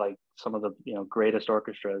see like some of the, you know, greatest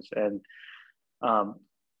orchestras. And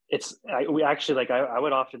we actually, like, I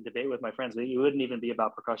would often debate with my friends. It wouldn't even be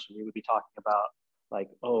about percussion. We would be talking about like,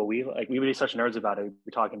 oh, we would be such nerds about it. We'd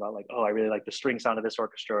be talking about like, oh, I really like the string sound of this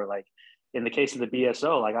orchestra. Or like in the case of the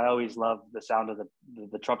BSO, like I always loved the sound of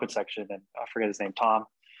the trumpet section, and I forget his name, Tom.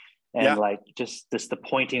 And like just the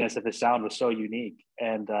pointiness of his sound was so unique.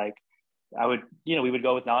 And like I would, you know, we would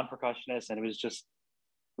go with non-percussionists, and it was just,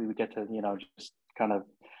 we would get to, you know, just kind of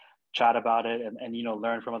chat about it and you know,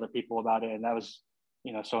 learn from other people about it. And that was,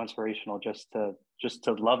 you know, so inspirational just to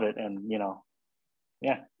love it. And, you know,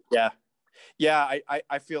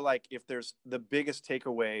 I feel like if there's the biggest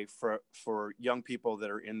takeaway for young people that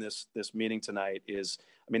are in this meeting tonight is,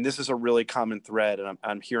 I mean, this is a really common thread, and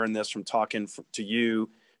I'm hearing this from talking to you,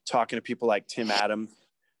 talking to people like Tim Adams,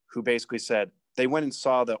 who basically said they went and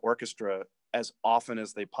saw the orchestra as often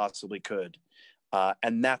as they possibly could.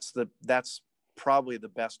 And that's probably the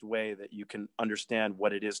best way that you can understand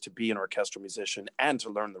what it is to be an orchestral musician and to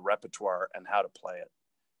learn the repertoire and how to play it.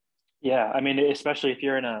 Yeah. I mean, especially if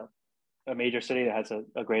you're in a major city that has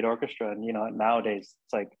a great orchestra, and, you know, nowadays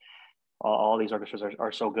it's like all these orchestras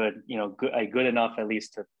are so good, you know, good enough at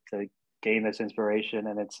least to gain this inspiration.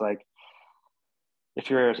 And it's like, if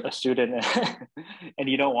you're a student and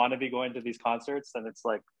you don't want to be going to these concerts, then it's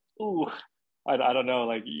like, ooh, I don't know,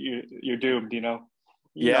 like you're doomed, you know.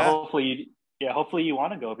 You know, hopefully you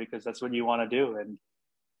want to go because that's what you want to do. And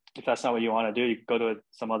if that's not what you want to do, you go to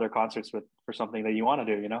some other concerts for something that you want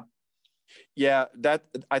to do, you know. Yeah,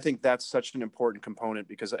 I think that's such an important component,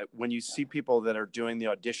 because when you see people that are doing the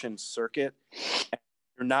audition circuit,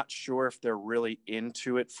 you're not sure if they're really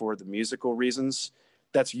into it for the musical reasons,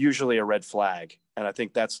 that's usually a red flag. And I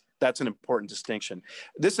think that's an important distinction.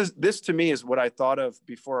 This to me is what I thought of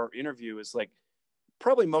before our interview, is like,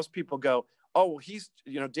 probably most people go, oh, well, he's,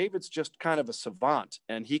 you know, David's just kind of a savant,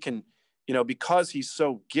 and he can, you know, because he's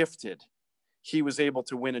so gifted, he was able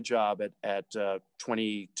to win a job at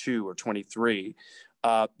 22 or 23.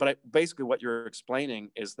 But basically what you're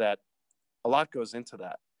explaining is that a lot goes into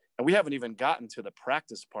that. And we haven't even gotten to the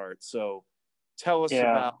practice part. So tell us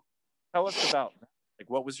about like,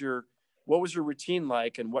 what was your routine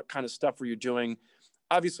like, and what kind of stuff were you doing?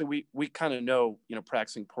 Obviously we kind of know, you know,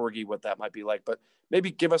 practicing porgy, what that might be like, but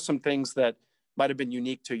maybe give us some things that might've been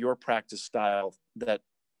unique to your practice style that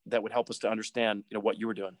would help us to understand, you know, what you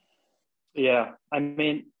were doing. Yeah. I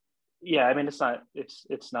mean, it's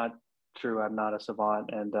not true. I'm not a savant.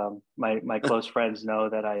 And my close friends know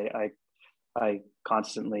that I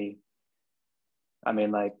constantly,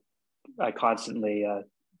 I constantly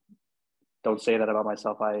don't say that about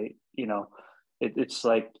myself. You know, it's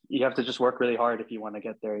like, you have to just work really hard if you want to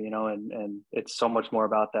get there, you know, and it's so much more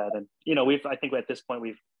about that. And, you know, I think at this point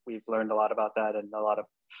we've learned a lot about that, and a lot of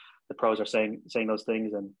the pros are saying those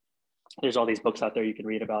things, and there's all these books out there you can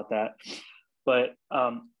read about that. But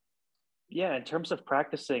yeah, in terms of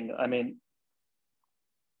practicing, I mean,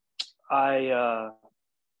 I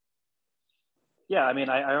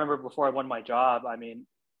remember before I won my job, I mean,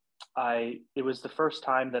 it was the first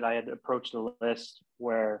time that I had approached a list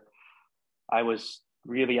where I was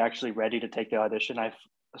really actually ready to take the audition. I've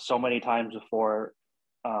so many times before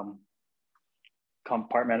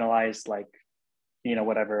compartmentalized, like, you know,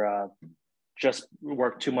 whatever, just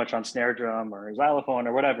worked too much on snare drum or xylophone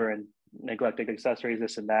or whatever, and neglected accessories,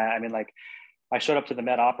 this and that. I mean, like, I showed up to the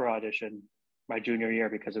Met Opera audition my junior year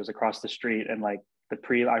because it was across the street, and like I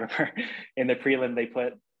remember in the prelim they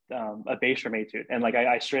put a bass drum etude, and like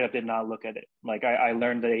I straight up did not look at it. Like I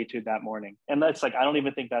learned the etude that morning, and that's like, I don't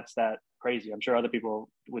even think that's that crazy. I'm sure other people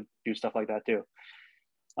would do stuff like that too.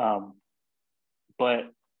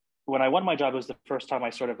 But when I won my job, it was the first time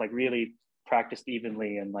I sort of like really practiced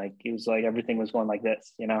evenly, and like it was like everything was going like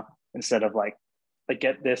this, you know, instead of like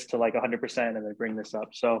get this to like 100% and then bring this up.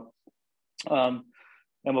 So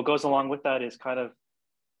and what goes along with that is kind of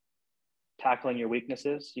tackling your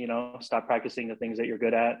weaknesses, you know, stop practicing the things that you're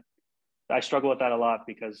good at. I struggle with that a lot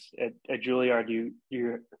because at Juilliard,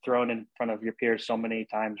 you're thrown in front of your peers so many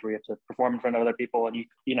times where you have to perform in front of other people, and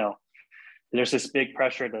you know, there's this big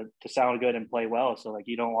pressure to sound good and play well. So like,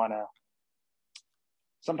 you don't want to,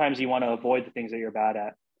 sometimes you want to avoid the things that you're bad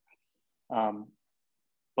at.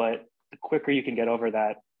 But the quicker you can get over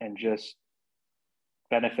that and just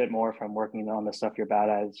benefit more from working on the stuff you're bad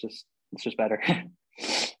at, it's just better.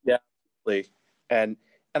 Yeah, and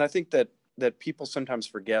I think that people sometimes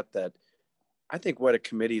forget that. I think what a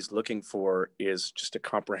committee is looking for is just a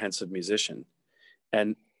comprehensive musician,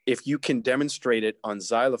 and if you can demonstrate it on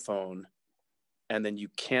xylophone and then you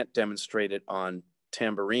can't demonstrate it on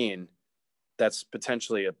tambourine, that's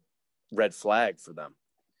potentially a red flag for them.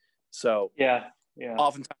 So yeah.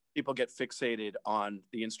 Oftentimes people get fixated on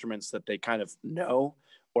the instruments that they kind of know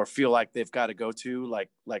or feel like they've got to go to, like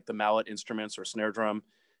the mallet instruments or snare drum.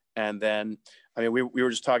 And then, I mean, we were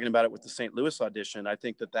just talking about it with the St. Louis audition. I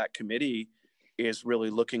think that committee is really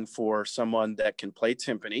looking for someone that can play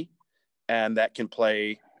timpani and that can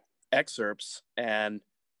play excerpts. And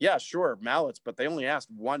yeah, sure, mallets, but they only asked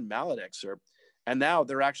one mallet excerpt. And now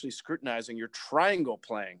they're actually scrutinizing your triangle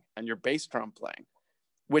playing and your bass drum playing,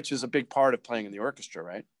 which is a big part of playing in the orchestra,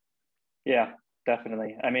 right? Yeah,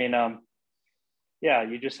 definitely. I mean, yeah,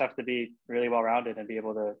 you just have to be really well-rounded and be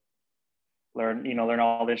able to learn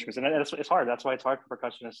all the instruments. And it's hard. That's why it's hard for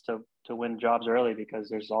percussionists to win jobs early, because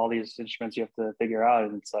there's all these instruments you have to figure out.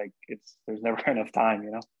 And it's like, there's never enough time,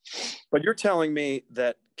 you know? But you're telling me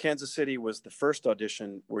that Kansas City was the first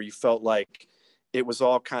audition where you felt like it was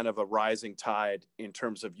all kind of a rising tide in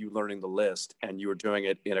terms of you learning the list and you were doing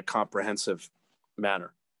it in a comprehensive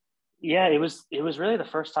manner. Yeah, it was really the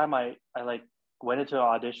first time I like went into an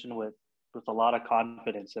audition with a lot of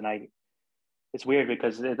confidence. And it's weird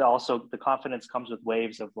because it also, the confidence comes with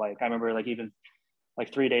waves of like, I remember like even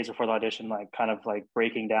like 3 days before the audition, like kind of like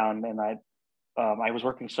breaking down. And I was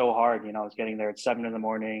working so hard, I was getting there at 7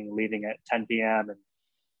 a.m, leaving at 10 p.m.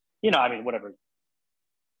 And, I mean, whatever,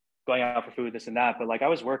 going out for food, this and that. But like I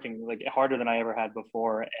was working like harder than I ever had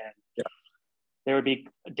before. And yeah, there would be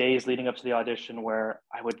days leading up to the audition where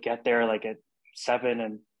I would get there like at 7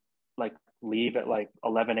 and like leave at like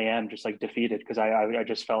 11 a.m. just like defeated, because I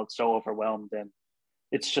just felt so overwhelmed. And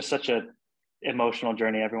it's just such a emotional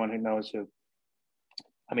journey. Everyone who knows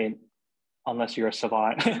I mean, unless you're a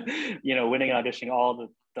savant, winning and auditioning, all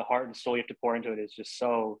the heart and soul you have to pour into it is just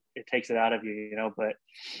it takes it out of you, but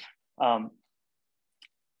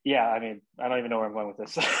yeah, I mean, I don't even know where I'm going with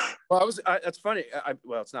this. Well, that's funny.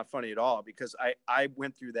 Well, it's not funny at all, because I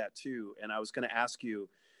went through that too. And I was going to ask you,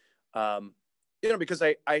 because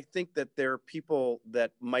I think that there are people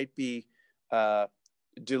that might be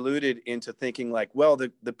deluded into thinking like, well,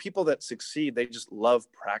 the people that succeed, they just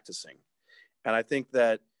love practicing. And I think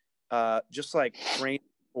that just like training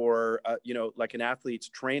or, like an athlete's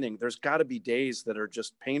training, there's got to be days that are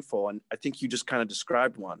just painful. And I think you just kind of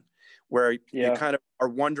described one where you kind of are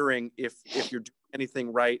wondering if you're doing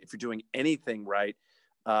anything right, if you're doing anything right,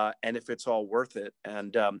 and if it's all worth it.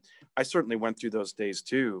 And I certainly went through those days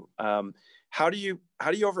too. How do you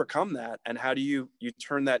overcome that, and how do you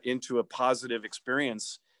turn that into a positive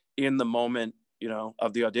experience in the moment,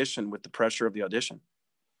 of the audition, with the pressure of the audition?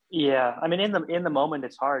 Yeah, I mean, in the moment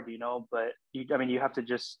it's hard, but you have to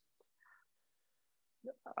just.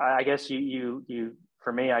 I guess you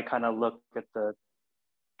for me, I kind of look at the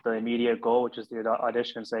immediate goal, which is the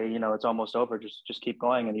audition, and say, it's almost over. Just keep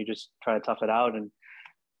going, and you just try to tough it out. And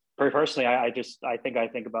personally, I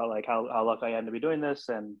think about like how lucky I am to be doing this,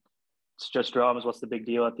 and it's just drums. What's the big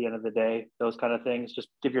deal at the end of the day? Those kind of things. Just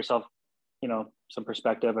give yourself, some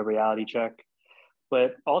perspective, a reality check.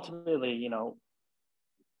 But ultimately,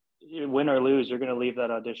 win or lose, you're going to leave that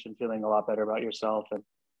audition feeling a lot better about yourself and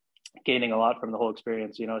gaining a lot from the whole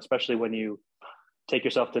experience. Especially when you take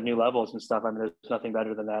yourself to new levels and stuff. I mean, there's nothing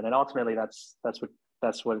better than that. And ultimately, that's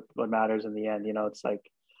what matters in the end. It's like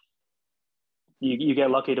you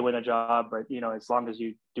get lucky to win a job, but as long as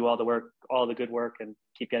you do all the work, all the good work, and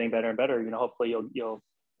keep getting better and better, hopefully you'll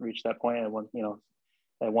reach that point at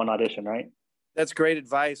one audition, right? That's great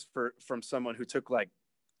advice from someone who took like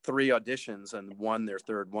 3 auditions and won their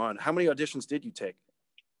 3rd one. How many auditions did you take?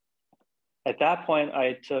 At that point,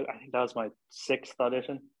 I think that was my 6th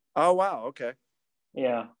audition. Oh, wow. Okay.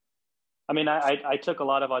 Yeah. I mean, I took a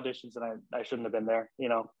lot of auditions and I shouldn't have been there,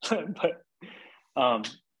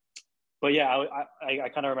 but yeah, I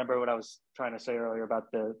kind of remember what I was trying to say earlier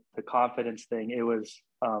about the confidence thing. It was,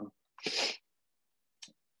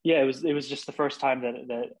 it was just the first time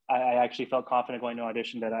that I actually felt confident going to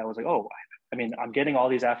audition, that I was like, oh, I mean, I'm getting all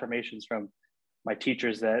these affirmations from my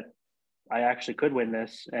teachers that I actually could win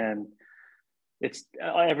this. And it's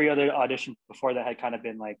every other audition before that had kind of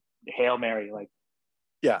been like Hail Mary, like,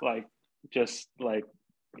 yeah, like just like,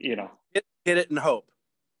 hit it and hope.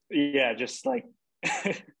 Yeah, just like,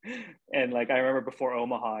 and like I remember before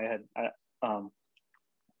Omaha, I had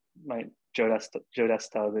my Joe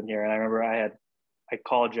Destel was in here, and I remember I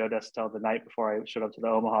called Joe Destel the night before I showed up to the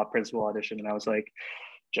Omaha Principal audition, and I was like,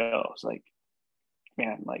 Joe, I was like,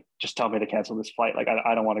 man, like just tell me to cancel this flight. Like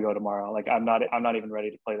I don't want to go tomorrow. Like I'm not even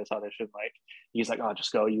ready to play this audition. Like he's like, oh,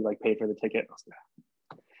 just go. You like paid for the ticket.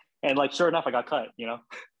 And like sure enough, I got cut.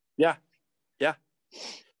 Yeah.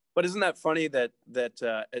 But isn't that funny that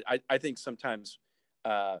I think sometimes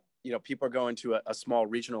people are going to a small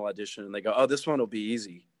regional audition and they go, oh, this one will be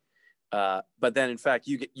easy. But then in fact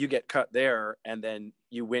you get cut there and then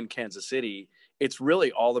you win Kansas City. It's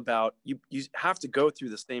really all about you have to go through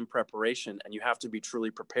the same preparation and you have to be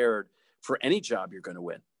truly prepared for any job you're going to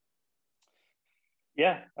win.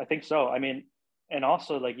 Yeah, I think so. I mean, and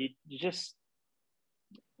also like you just,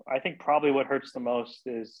 I think probably what hurts the most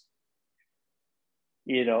is,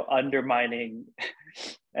 undermining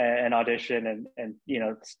an audition and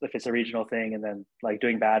if it's a regional thing and then like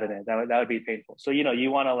doing bad in it, that would be painful. So,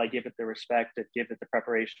 you want to like give it the respect and give it the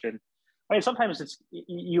preparation. I mean, sometimes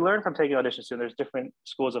you learn from taking auditions too. There's different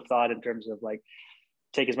schools of thought in terms of like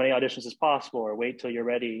take as many auditions as possible or wait till you're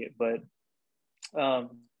ready. But,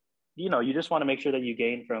 you just want to make sure that you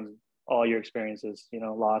gain from all your experiences,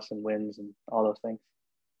 loss and wins and all those things.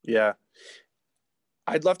 Yeah.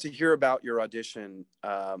 I'd love to hear about your audition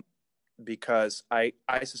because I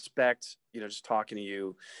suspect, just talking to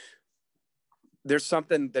you, there's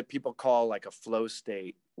something that people call like a flow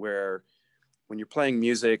state where when you're playing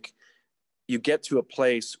music, you get to a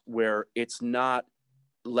place where it's not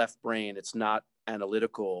left brain, it's not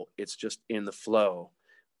analytical, it's just in the flow.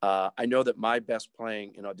 I know that my best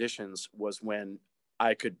playing in auditions was when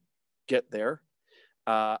I could get there.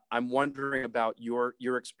 I'm wondering about your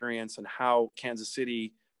experience and how Kansas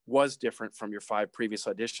City was different from your 5 previous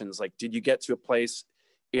auditions. Like, did you get to a place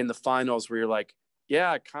in the finals where you're like,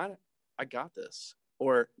 yeah, I got this,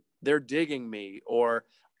 or they're digging me, or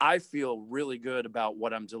I feel really good about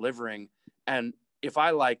what I'm delivering, and if I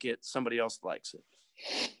like it, somebody else likes it?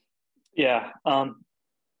 Yeah.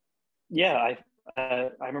 I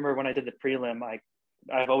remember when I did the prelim,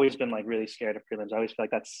 I've always been like really scared of prelims. I always feel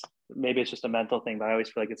like maybe it's just a mental thing, but I always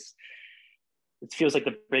feel like it feels like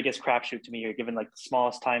the biggest crapshoot to me. You're given like the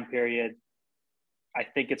smallest time period. I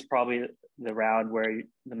think it's probably the round where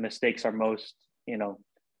the mistakes are most, they're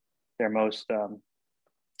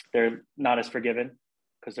not as forgiven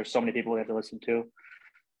because there's so many people we have to listen to.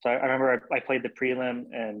 So I remember I played the prelim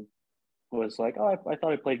and was like, oh, I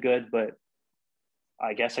thought I played good, but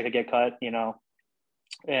I guess I could get cut,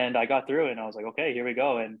 and I got through and I was like, okay, here we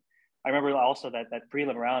go. And I remember also that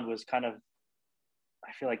prelim round was kind of,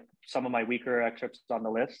 I feel like some of my weaker excerpts on the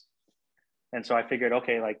list. And so I figured,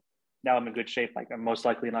 okay, like now I'm in good shape. Like I'm most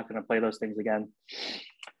likely not going to play those things again.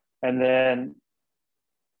 And then,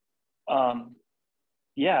 I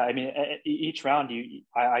mean, each round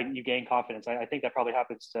you gain confidence. I think that probably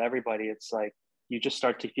happens to everybody. It's like, you just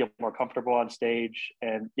start to feel more comfortable on stage.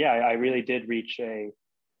 And yeah, I really did reach a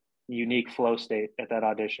unique flow state at that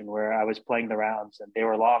audition where I was playing the rounds and they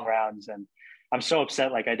were long rounds. And I'm so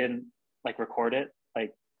upset. Like I didn't like record it.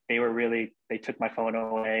 Like they took my phone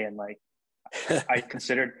away and like, I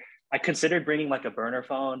considered bringing like a burner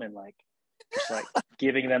phone and like, just like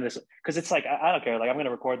giving them this, cause it's like, I don't care. Like I'm going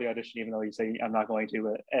to record the audition, even though you say I'm not going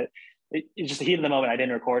to, but it's just the heat of the moment. I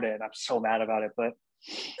didn't record it and I'm so mad about it. But,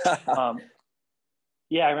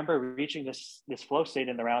 yeah, I remember reaching this flow state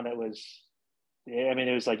in the round that was, I mean,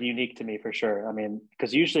 it was like unique to me for sure. I mean,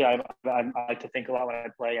 because usually I like to think a lot when I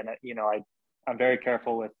play, and I'm very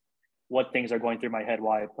careful with what things are going through my head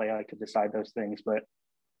while I play. I like to decide those things, but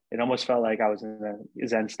it almost felt like I was in a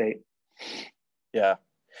Zen state. Yeah,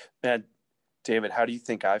 man, David, how do you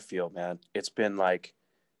think I feel, man? It's been like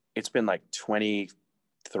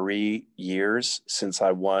 23 years since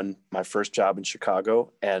I won my first job in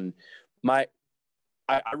Chicago, and I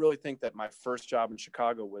really think that my first job in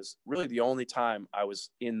Chicago was really the only time I was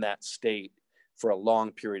in that state for a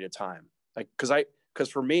long period of time. Like, cause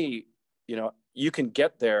for me, you can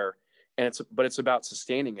get there but it's about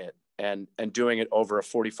sustaining it and doing it over a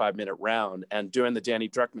 45-minute round and doing the Danny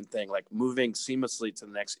Druckmann thing, like moving seamlessly to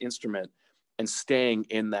the next instrument and staying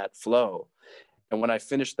in that flow. And when I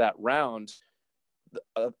finished that round,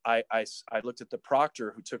 I looked at the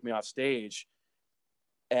proctor who took me off stage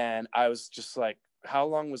and I was just like, how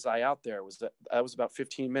long was I out there? That was about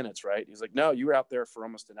 15 minutes, right? He's like, no, you were out there for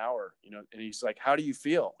almost an hour, and he's like, how do you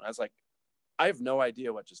feel? And I was like, I have no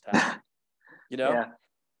idea what just happened, Yeah.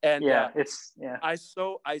 And yeah, I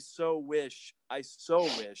so wish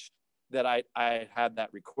that I had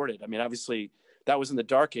that recorded. I mean, obviously that was in the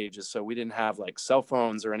dark ages, so we didn't have like cell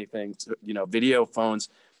phones or anything, video phones,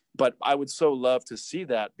 but I would so love to see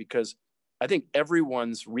that because I think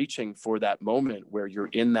everyone's reaching for that moment where you're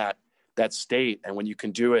in that state, and when you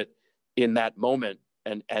can do it in that moment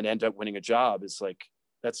and end up winning a job, it's like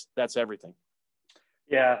that's everything.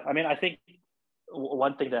 Yeah, I mean, I think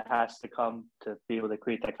one thing that has to come to be able to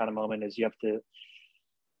create that kind of moment is you have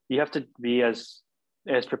to be as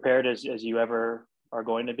prepared as you ever are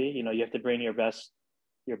going to be. You have to bring your best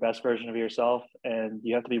your best version of yourself, and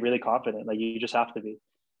you have to be really confident. Like you just have to be,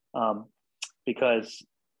 because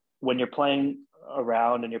when you're playing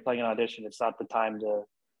around and you're playing an audition, it's not the time to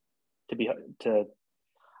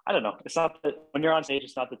I don't know. It's not when you're on stage,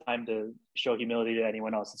 it's not the time to show humility to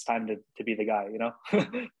anyone else. It's time to be the guy, you know?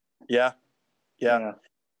 Yeah. Yeah.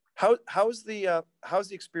 How's the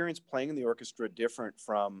experience playing in the orchestra different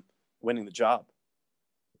from winning the job?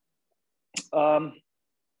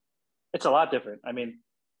 It's a lot different. I mean,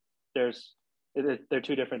 they're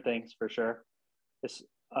two different things for sure. It's,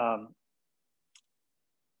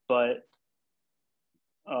 but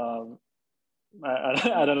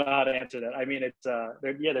I don't know how to answer that. I mean, it's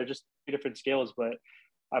they're just two different skills, but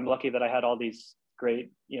I'm lucky that I had all these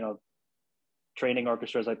great, training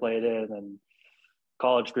orchestras I played in and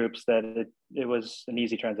college groups that it was an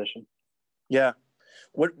easy transition. Yeah.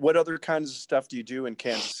 What other kinds of stuff do you do in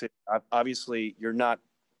Kansas City? Obviously, you're not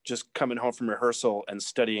just coming home from rehearsal and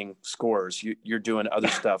studying scores. You're doing other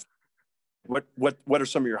stuff. What are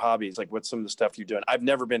some of your hobbies? Like, what's some of the stuff you're doing? I've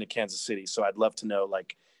never been to Kansas City, so I'd love to know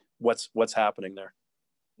like what's happening there.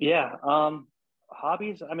 Yeah.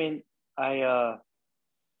 Hobbies. I mean, I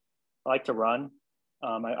like to run.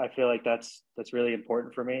 I feel like that's really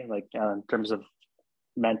important for me. Like in terms of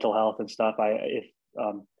mental health and stuff.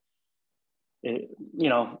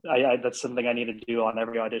 That's something I need to do on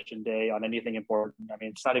every audition day, on anything important. I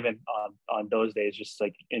mean, it's not even on those days, just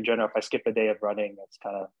like in general, if I skip a day of running, that's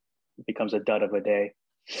it becomes a dud of a day.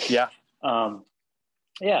 Yeah.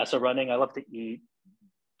 Yeah. So running, I love to eat,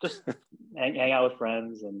 just hang out with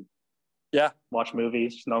friends and watch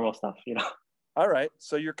movies, just normal stuff, All right.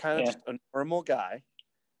 So you're kind of just a normal guy,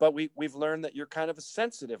 but we've learned that you're kind of a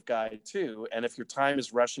sensitive guy too. And if your time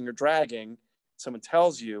is rushing or dragging, someone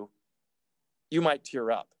tells you, you might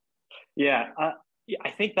tear up. Yeah. I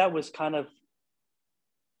think that was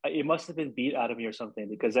it must have been beat out of me or something,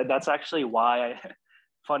 because that's actually why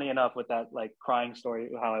funny enough with that like crying story,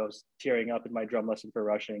 how I was tearing up in my drum lesson for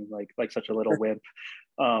rushing, like such a little wimp.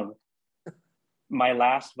 My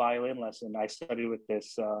last violin lesson, I studied with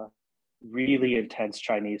this really intense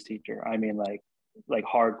Chinese teacher. I mean, like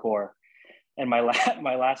hardcore. And my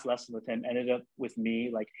last lesson with him ended up with me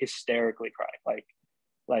like hysterically crying,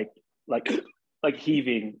 like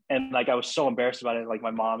heaving, and like I was so embarrassed about it. Like my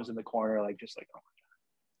mom was in the corner, like just like, oh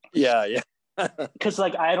my God. Yeah. Because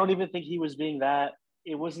like I don't even think he was being that.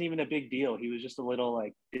 It wasn't even a big deal. He was just a little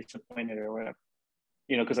like disappointed or whatever,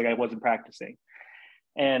 because like I wasn't practicing.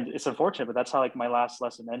 And it's unfortunate, but that's how like my last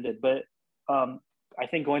lesson ended. But I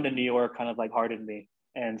think going to New York kind of like hardened me,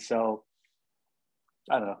 and so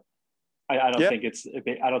I don't know. I don't think it's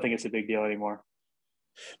a big deal anymore.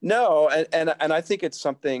 No, and I think it's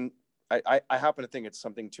something. I happen to think it's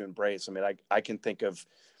something to embrace. I mean, I can think of,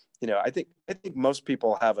 I think most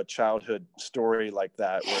people have a childhood story like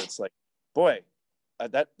that where it's like, boy,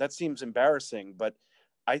 that seems embarrassing, but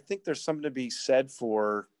I think there's something to be said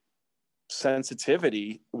for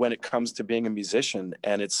sensitivity when it comes to being a musician,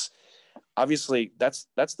 and it's obviously that's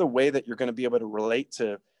the way that you're going to be able to relate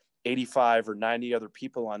to 85 or 90 other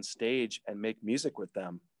people on stage and make music with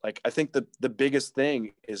them. Like, I think the biggest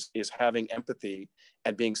thing is having empathy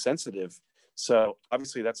and being sensitive. So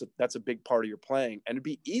obviously that's a big part of your playing, and it'd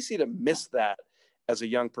be easy to miss that as a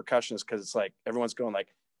young percussionist, because it's like everyone's going like,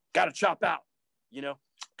 gotta chop out,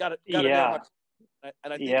 gotta know how,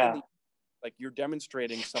 and I think like you're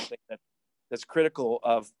demonstrating something that's critical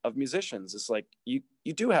of musicians. It's like you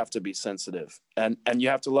do have to be sensitive, and you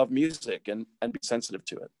have to love music and be sensitive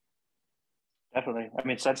to it. Definitely. I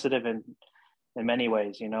mean, sensitive in many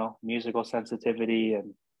ways, musical sensitivity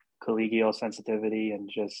and collegial sensitivity, and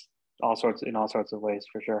just all sorts of ways,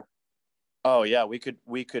 for sure. Oh yeah, we could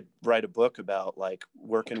write a book about like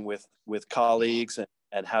working with colleagues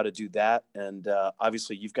and how to do that. And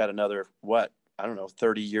obviously you've got another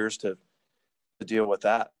 30 years to deal with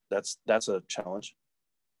that. That's a challenge.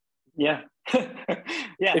 Yeah.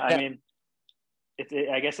 Yeah. I mean,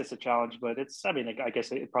 I guess it's a challenge, but I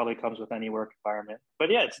guess it probably comes with any work environment.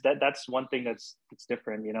 But yeah, that's one thing that's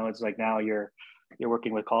different. It's like now you're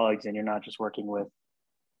working with colleagues, and you're not just working with,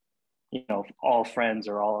 all friends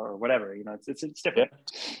or whatever. It's different.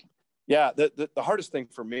 Yeah. The hardest thing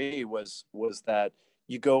for me was that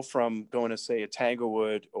you go from going to say a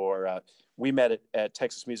Tanglewood, or we met at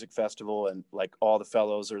Texas Music Festival, and like all the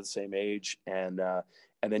fellows are the same age, and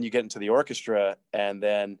then you get into the orchestra, and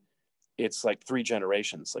then it's like 3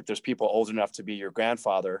 generations. Like there's people old enough to be your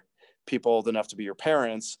grandfather, people old enough to be your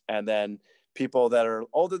parents, and then people that are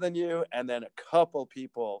older than you, and then a couple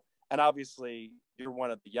people. And obviously you're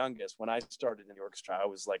one of the youngest. When I started in the orchestra, I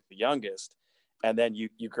was like the youngest, and then you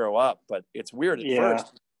grow up. But it's weird at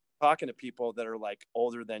first. talking to people that are like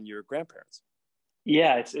older than your grandparents.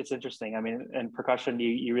 Yeah, it's interesting. I mean, in percussion,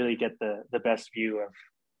 you really get the best view of,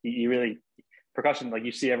 you really, percussion, like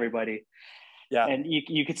you see everybody, Yeah. and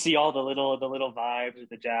you could see all the little vibes or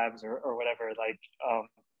the jabs or whatever. Like,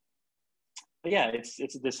 but yeah, it's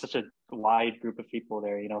there's such a wide group of people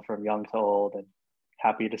there, you know, from young to old and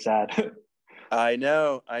happy to sad. I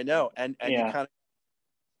know, and Yeah. you kind of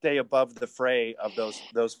stay above the fray of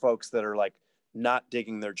those folks that are like not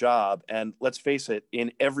digging their job. And let's face it,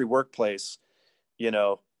 in every workplace, you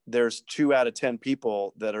know, there's 2 out of 10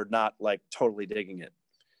 people that are not like totally digging it.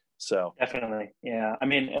 So Definitely, yeah. I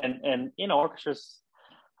mean, and you know, orchestras,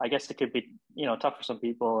 I guess it could be, you know, tough for some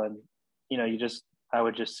people, and you know, I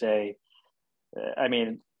would just say, I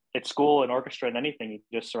mean, at school and orchestra and anything, you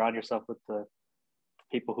just surround yourself with the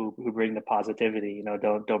people who bring the positivity. You know,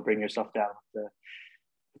 don't bring yourself down with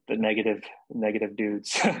the negative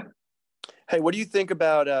dudes. hey, what do you think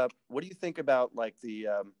about like the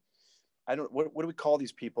I don't, what do we call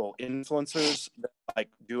these people? Influencers that like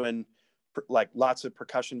doing like lots of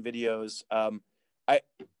percussion videos.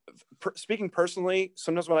 Speaking personally,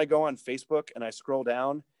 sometimes when I go on Facebook and I scroll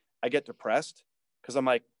down, I get depressed because I'm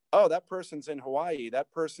like, oh, that person's in Hawaii.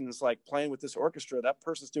 That person's like playing with this orchestra. That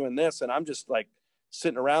person's doing this. And I'm just like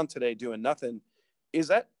sitting around today doing nothing. Is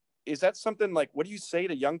that something like, what do you say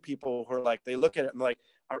to young people who are like, they look at it and like,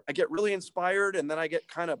 I get really inspired and then I get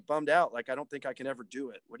kind of bummed out. Like, I don't think I can ever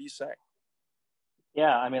do it. What do you say?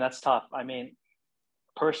 Yeah, I mean, that's tough. I mean,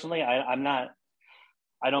 personally, I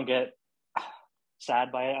don't get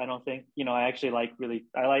sad by it. I don't think, you know, I actually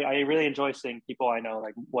I really enjoy seeing people I know,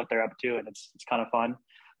 like what they're up to, and it's kind of fun.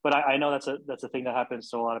 But I know that's a thing that happens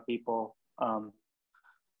to a lot of people.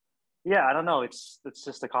 Yeah, I don't know. It's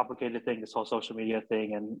just a complicated thing, this whole social media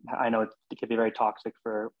thing, and I know it can be very toxic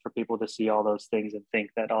for people to see all those things and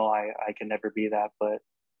think that, oh, I can never be that, but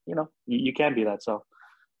you know, you can be that. So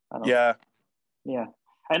I don't. Yeah. Yeah,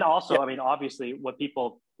 and also, Yeah. I mean, obviously, what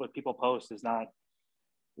people post is not,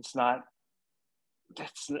 it's not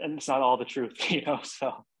all the truth, you know.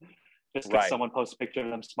 So just because Right. someone posts a picture of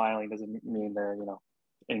them smiling doesn't mean they're, you know,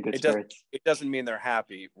 in good It spirits. doesn't mean they're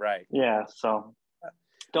happy. Right. Yeah, so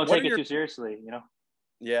don't take it too seriously, you know.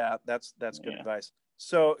 Yeah, that's good advice.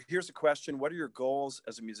 So here's a question: what are your goals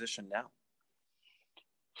as a musician now?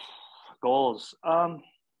 Goals.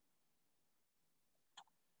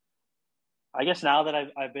 I guess now that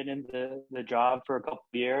I've been in the job for a couple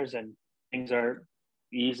of years and things are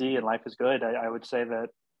easy and life is good, I would say that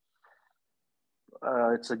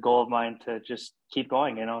it's a goal of mine to just keep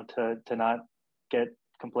going, you know, to not get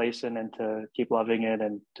complacent and to keep loving it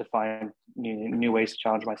and to find new ways to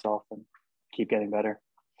challenge myself and keep getting better.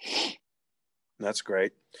 That's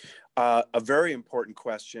great. A very important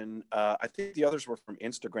question. I think the others were from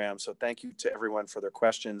Instagram, so thank you to everyone for their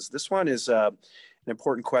questions. This one is an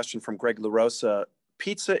important question from Greg LaRosa.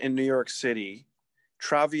 Pizza in New York City,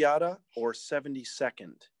 Traviata or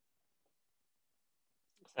 72nd?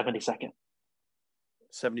 72nd.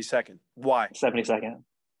 72nd. Why? 72nd.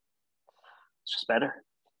 It's just better.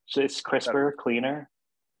 It's crisper, cleaner,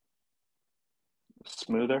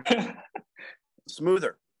 smoother.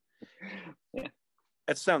 Smoother. Yeah.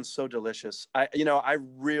 It sounds so delicious. I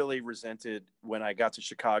really resented when I got to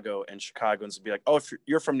Chicago and Chicagoans would be like, oh, if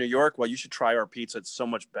you're from New York, well, you should try our pizza. It's so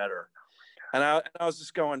much better. And I was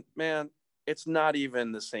just going, man, it's not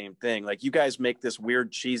even the same thing. Like, you guys make this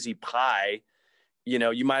weird cheesy pie. You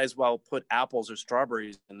know, you might as well put apples or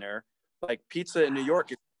strawberries in there. Like, pizza in New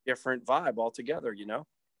York is a different vibe altogether, you know?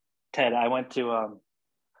 Ted, I went to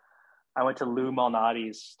Lou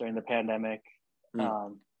Malnati's during the pandemic.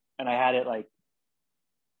 And I had it like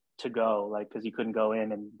to go, like, because you couldn't go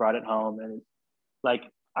in, and brought it home, and like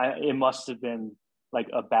it must have been like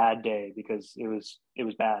a bad day because it was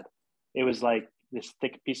bad. It was like this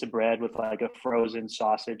thick piece of bread with like a frozen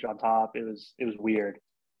sausage on top. It was weird.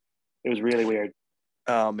 It was really weird.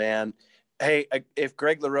 Oh man. Hey, if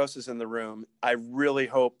Greg LaRosa is in the room, I really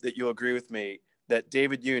hope that you'll agree with me that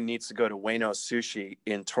David Yoon needs to go to Ueno's Sushi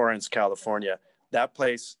in Torrance, California. That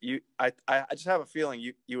place, I just have a feeling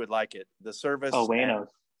you would like it. The service. Oh, Ueno's.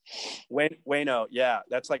 Ueno, yeah,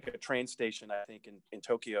 that's like a train station, I think, in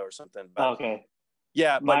Tokyo or something. But, okay.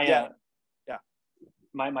 Yeah, but yeah.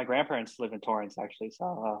 My grandparents live in Torrance, actually,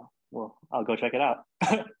 so well, I'll go check it out.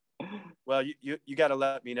 Well, you got to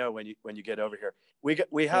let me know when you get over here.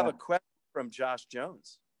 We have a question from Josh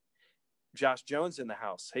Jones. Josh Jones in the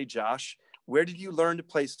house. Hey, Josh, where did you learn to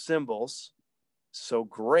play cymbals so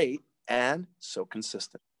great and so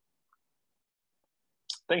consistent?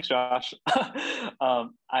 Thanks, Josh.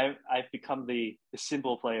 I've become the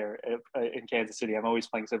cymbal player in Kansas City. I'm always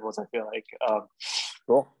playing cymbals, I feel like.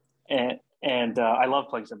 Cool. and I love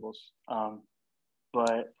playing cymbals.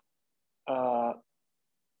 But I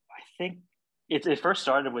think it first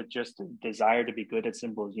started with just a desire to be good at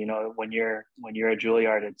cymbals. You know, when you're at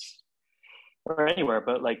Juilliard, it's or anywhere,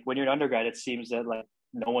 but like when you're an undergrad, it seems that like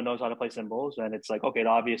no one knows how to play cymbals, and it's like, okay, the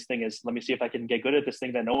obvious thing is let me see if I can get good at this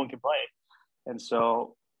thing that no one can play. And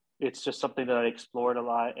so it's just something that I explored a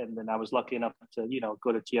lot. And then I was lucky enough to, you know,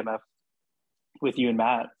 go to TMF with you and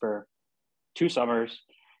Matt for 2 summers.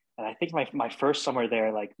 And I think my first summer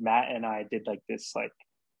there, like Matt and I did like this, like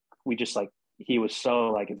we just like, he was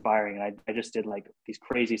so like inspiring. And I just did like these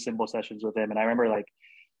crazy cymbal sessions with him. And I remember like,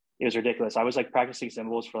 it was ridiculous. I was like practicing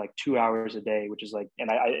cymbals for like 2 hours a day, which is like,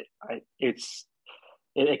 and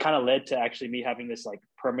it kind of led to actually me having this like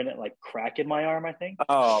permanent like crack in my arm, I think.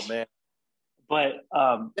 Oh man. But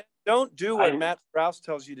don't do what Matt Strauss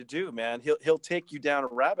tells you to do, man. He'll take you down a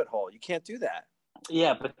rabbit hole. You can't do that.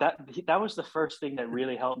 Yeah, but that was the first thing that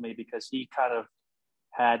really helped me, because he kind of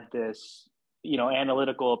had this, you know,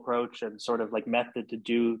 analytical approach and sort of like method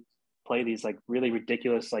to play these like really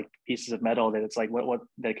ridiculous like pieces of metal that it's like what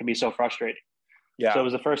that can be so frustrating. Yeah. So it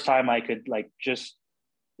was the first time I could like just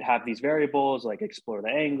have these variables, like explore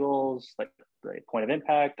the angles, like the point of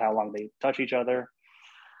impact, how long they touch each other.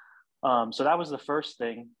 So that was the first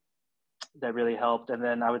thing that really helped. And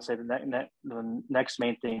then I would say the next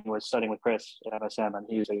main thing was studying with Chris at MSM, and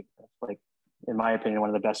he's like, in my opinion, one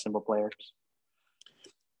of the best cymbal players.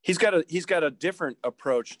 He's got a different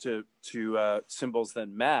approach to cymbals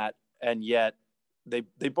than Matt, and yet they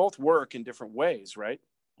both work in different ways, right?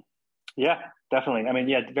 Yeah, definitely. I mean,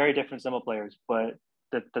 yeah, very different cymbal players, but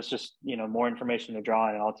that's just, you know, more information to draw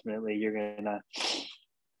on, and ultimately you're gonna,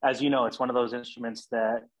 as you know, it's one of those instruments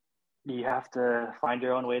that you have to find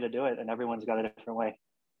your own way to do it, and everyone's got a different way.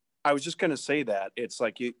 I was just going to say that it's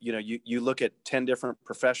like you look at 10 different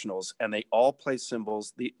professionals and they all play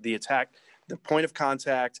cymbals. The attack, the point of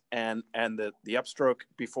contact, and the upstroke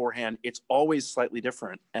beforehand, it's always slightly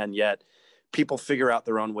different, and yet people figure out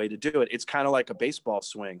their own way to do it. It's kind of like a baseball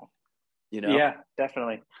swing, you know? Yeah,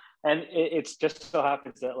 definitely. And it's just so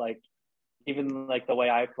happens that like even like the way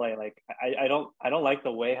I play, like I don't like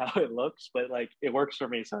the way how it looks, but like it works for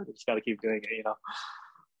me, so I just got to keep doing it, you know.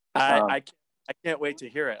 I can't wait to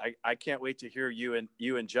hear it. I can't wait to hear you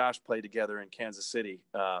and Josh play together in Kansas City.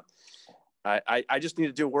 I just need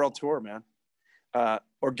to do a world tour, man,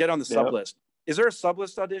 or get on the sub list. Is there a sub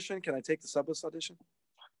list audition? Can I take the sub list audition?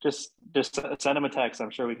 Just send him a text.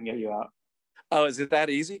 I'm sure we can get you out. Oh, is it that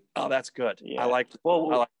easy? Oh, that's good. Yeah. I like it.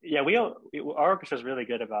 Well, yeah, our orchestra is really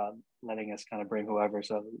good about letting us kind of bring whoever.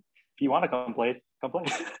 So if you want to come play.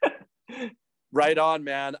 Right on,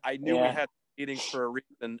 man. I knew we had meetings for a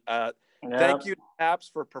reason. Thank you, Taps,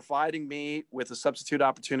 for providing me with a substitute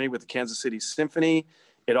opportunity with the Kansas City Symphony.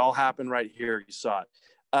 It all happened right here. You saw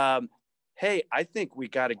it. Hey, I think we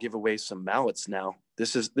got to give away some mallets now.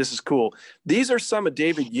 This is cool. These are some of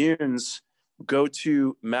David Yoon's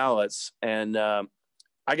go-to mallets, and I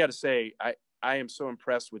got to say, I am so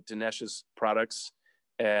impressed with Dinesh's products,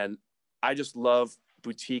 and I just love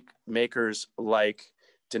boutique makers like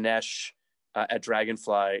Dinesh at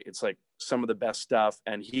Dragonfly. It's like some of the best stuff,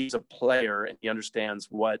 and he's a player and he understands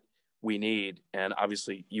what we need, and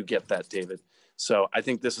obviously you get that, David. So I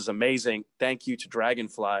think this is amazing. Thank you to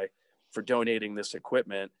Dragonfly for donating this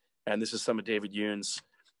equipment, and this is some of David Yoon's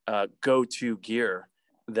go-to gear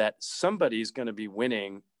that somebody's going to be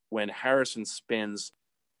winning when Harrison spins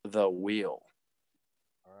the wheel.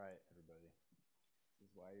 All right, everybody. This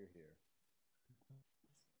is why you're here.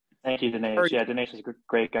 Thank you, Dinesh. Yeah, Dinesh is a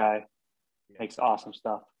great guy. Makes awesome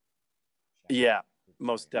stuff. Yeah,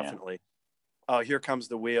 most definitely. Yeah. Oh, here comes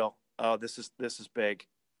the wheel. Oh, this is big.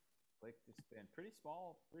 Like to spin. Pretty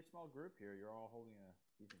small group here. You're all holding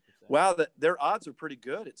a decent percent. Wow, their odds are pretty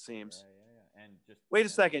good, it seems. Yeah. And just wait a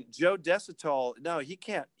second, Joe Desitol. No, he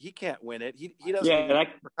can't win it. He doesn't even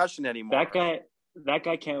percussion anymore. That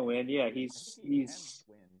guy can't win. Yeah, he's win,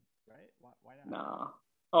 right? Why not? No.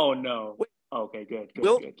 Oh no. Wait. Okay, good.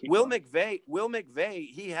 Will McVeigh,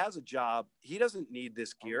 he has a job. He doesn't need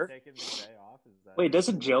this gear. Taking McVeigh off? Wait,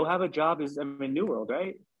 doesn't Joe have a job? New World,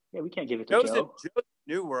 right? Yeah, we can't give it to Joe. Joe's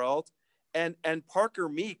New World, and Parker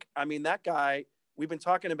Meek. I mean, that guy. We've been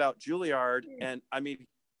talking about Juilliard, and I mean,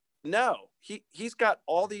 no, he's got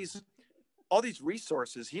all these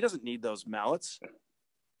resources. He doesn't need those mallets.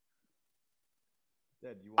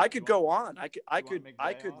 I could go on. I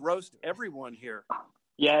could roast everyone here.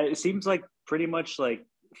 Yeah, it seems like pretty much like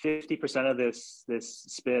 50% of this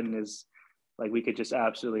spin is like we could just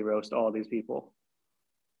absolutely roast all these people.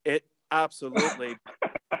 It absolutely.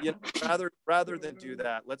 Rather than do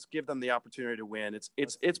that, let's give them the opportunity to win.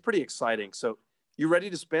 It's pretty exciting. So You ready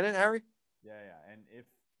to spin it, Harry? Yeah. And if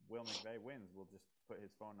Will McVeigh wins, we'll just put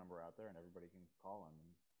his phone number out there and everybody can call him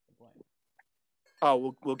and complain.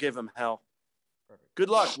 Oh, we'll give him hell. Perfect. Good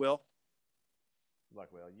luck, Will. Good luck,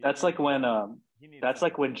 Will. That's like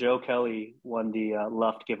when Joe Kelly won the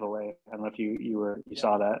Luft giveaway. I don't know if you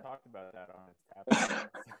saw that. We talked about that on his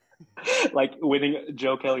tap. Like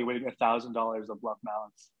Joe Kelly winning $1,000 of Luft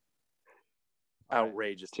mallets.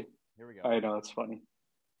 Outrageous. Here we go. I know, it's funny.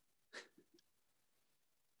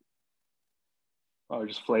 Oh, we're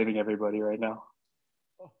just flaming everybody right now.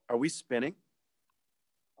 Are we spinning?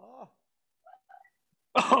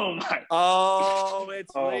 Oh my! Oh,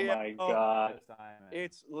 it's Leo. Oh my God!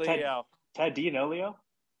 It's Leo. Ted, do you know Leo?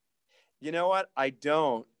 You know what? I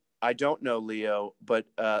don't know Leo, but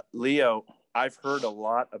Leo, I've heard a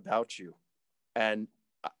lot about you, and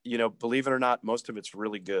believe it or not, most of it's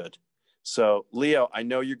really good. So, Leo, I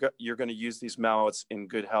know you're going to use these mallets in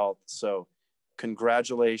good health. So,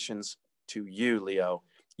 congratulations to you, Leo.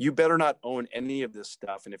 You better not own any of this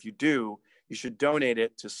stuff, and if you do, you should donate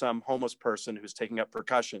it to some homeless person who's taking up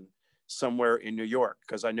percussion somewhere in New York.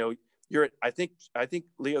 Because I know you're at, I think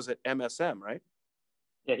Leo's at MSM, right?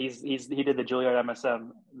 Yeah, he did the Juilliard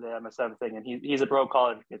MSM thing, and he's a broke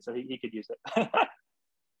college kid, so he could use it.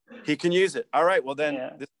 He can use it. All right. Well,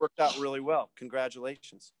 then This worked out really well.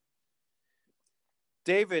 Congratulations.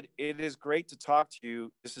 David, it is great to talk to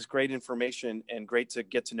you. This is great information and great to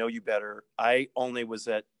get to know you better. I only was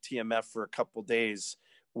at TMF for a couple days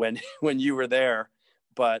when you were there,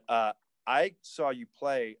 but I saw you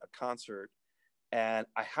play a concert, and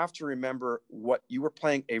I have to remember what you were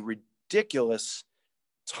playing, a ridiculous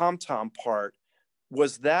tom-tom part.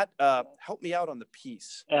 Was that help me out on the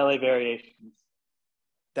piece? LA Variations.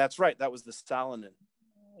 That's right. That was the Salonen.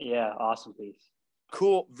 Yeah, awesome piece.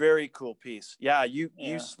 Cool, very cool piece. Yeah, you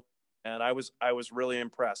and I was really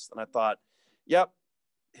impressed, and I thought, yep,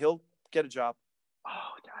 he'll get a job. Oh,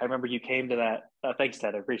 I remember you came to that. Thanks,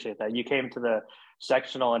 Ted. I appreciate that. You came to the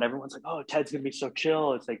sectional, and everyone's like, "Oh, Ted's gonna be so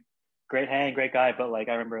chill." It's like, great hang, great guy. But like,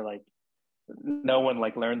 I remember like, no one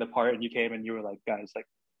like learned the part, and you came, and you were like, "Guys, like,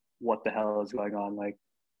 what the hell is going on? Like,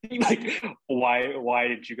 why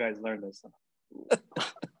did you guys learn this?"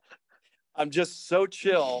 I'm just so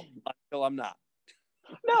chill until I'm not.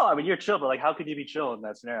 No, I mean you're chill, but like, how could you be chill in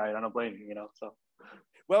that scenario? I don't blame you. So.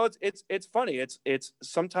 Well, it's funny. It's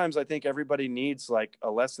sometimes I think everybody needs like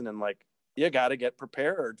a lesson in like, you got to get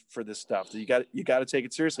prepared for this stuff. You got to take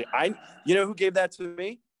it seriously. You know who gave that to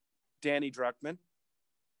me? Danny Druckmann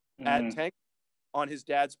at Tank on his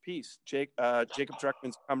dad's piece. Jacob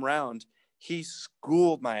Druckmann's Come Round. He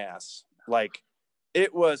schooled my ass. Like,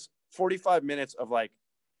 it was 45 minutes of like,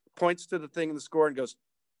 points to the thing in the score and goes,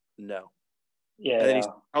 no. Yeah. And then he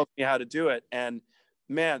tells me how to do it. And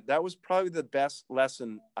man, that was probably the best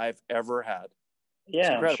lesson I've ever had.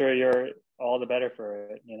 Yeah, I'm sure you're all the better for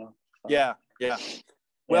it, So. Yeah.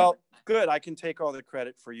 Well, good. I can take all the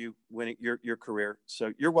credit for you winning your career.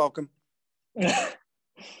 So you're welcome.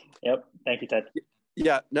 Yep. Thank you, Ted.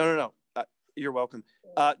 Yeah. No. You're welcome.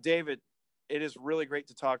 David, it is really great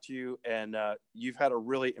to talk to you. And you've had a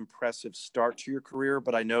really impressive start to your career,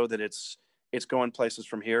 but I know that it's going places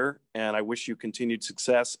from here, and I wish you continued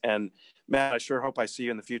success. And man, I sure hope I see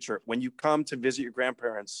you in the future. When you come to visit your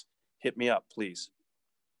grandparents, hit me up, please.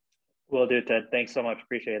 Will do, Ted. Thanks so much.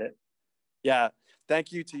 Appreciate it. Yeah.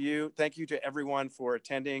 Thank you to you. Thank you to everyone for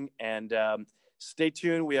attending, and stay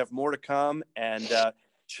tuned. We have more to come, and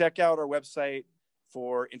check out our website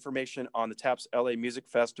for information on the TAPS LA Music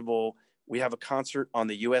Festival. We have a concert on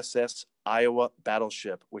the USS Iowa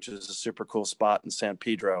Battleship, which is a super cool spot in San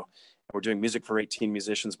Pedro. We're doing Music for 18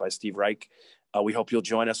 Musicians by Steve Reich. We hope you'll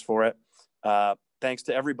join us for it. Thanks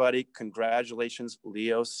to everybody. Congratulations,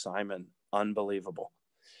 Leo Simon. Unbelievable.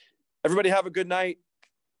 Everybody have a good night.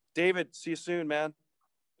 David, see you soon, man.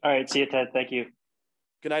 All right. See you, Ted. Thank you.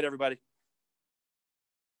 Good night, everybody.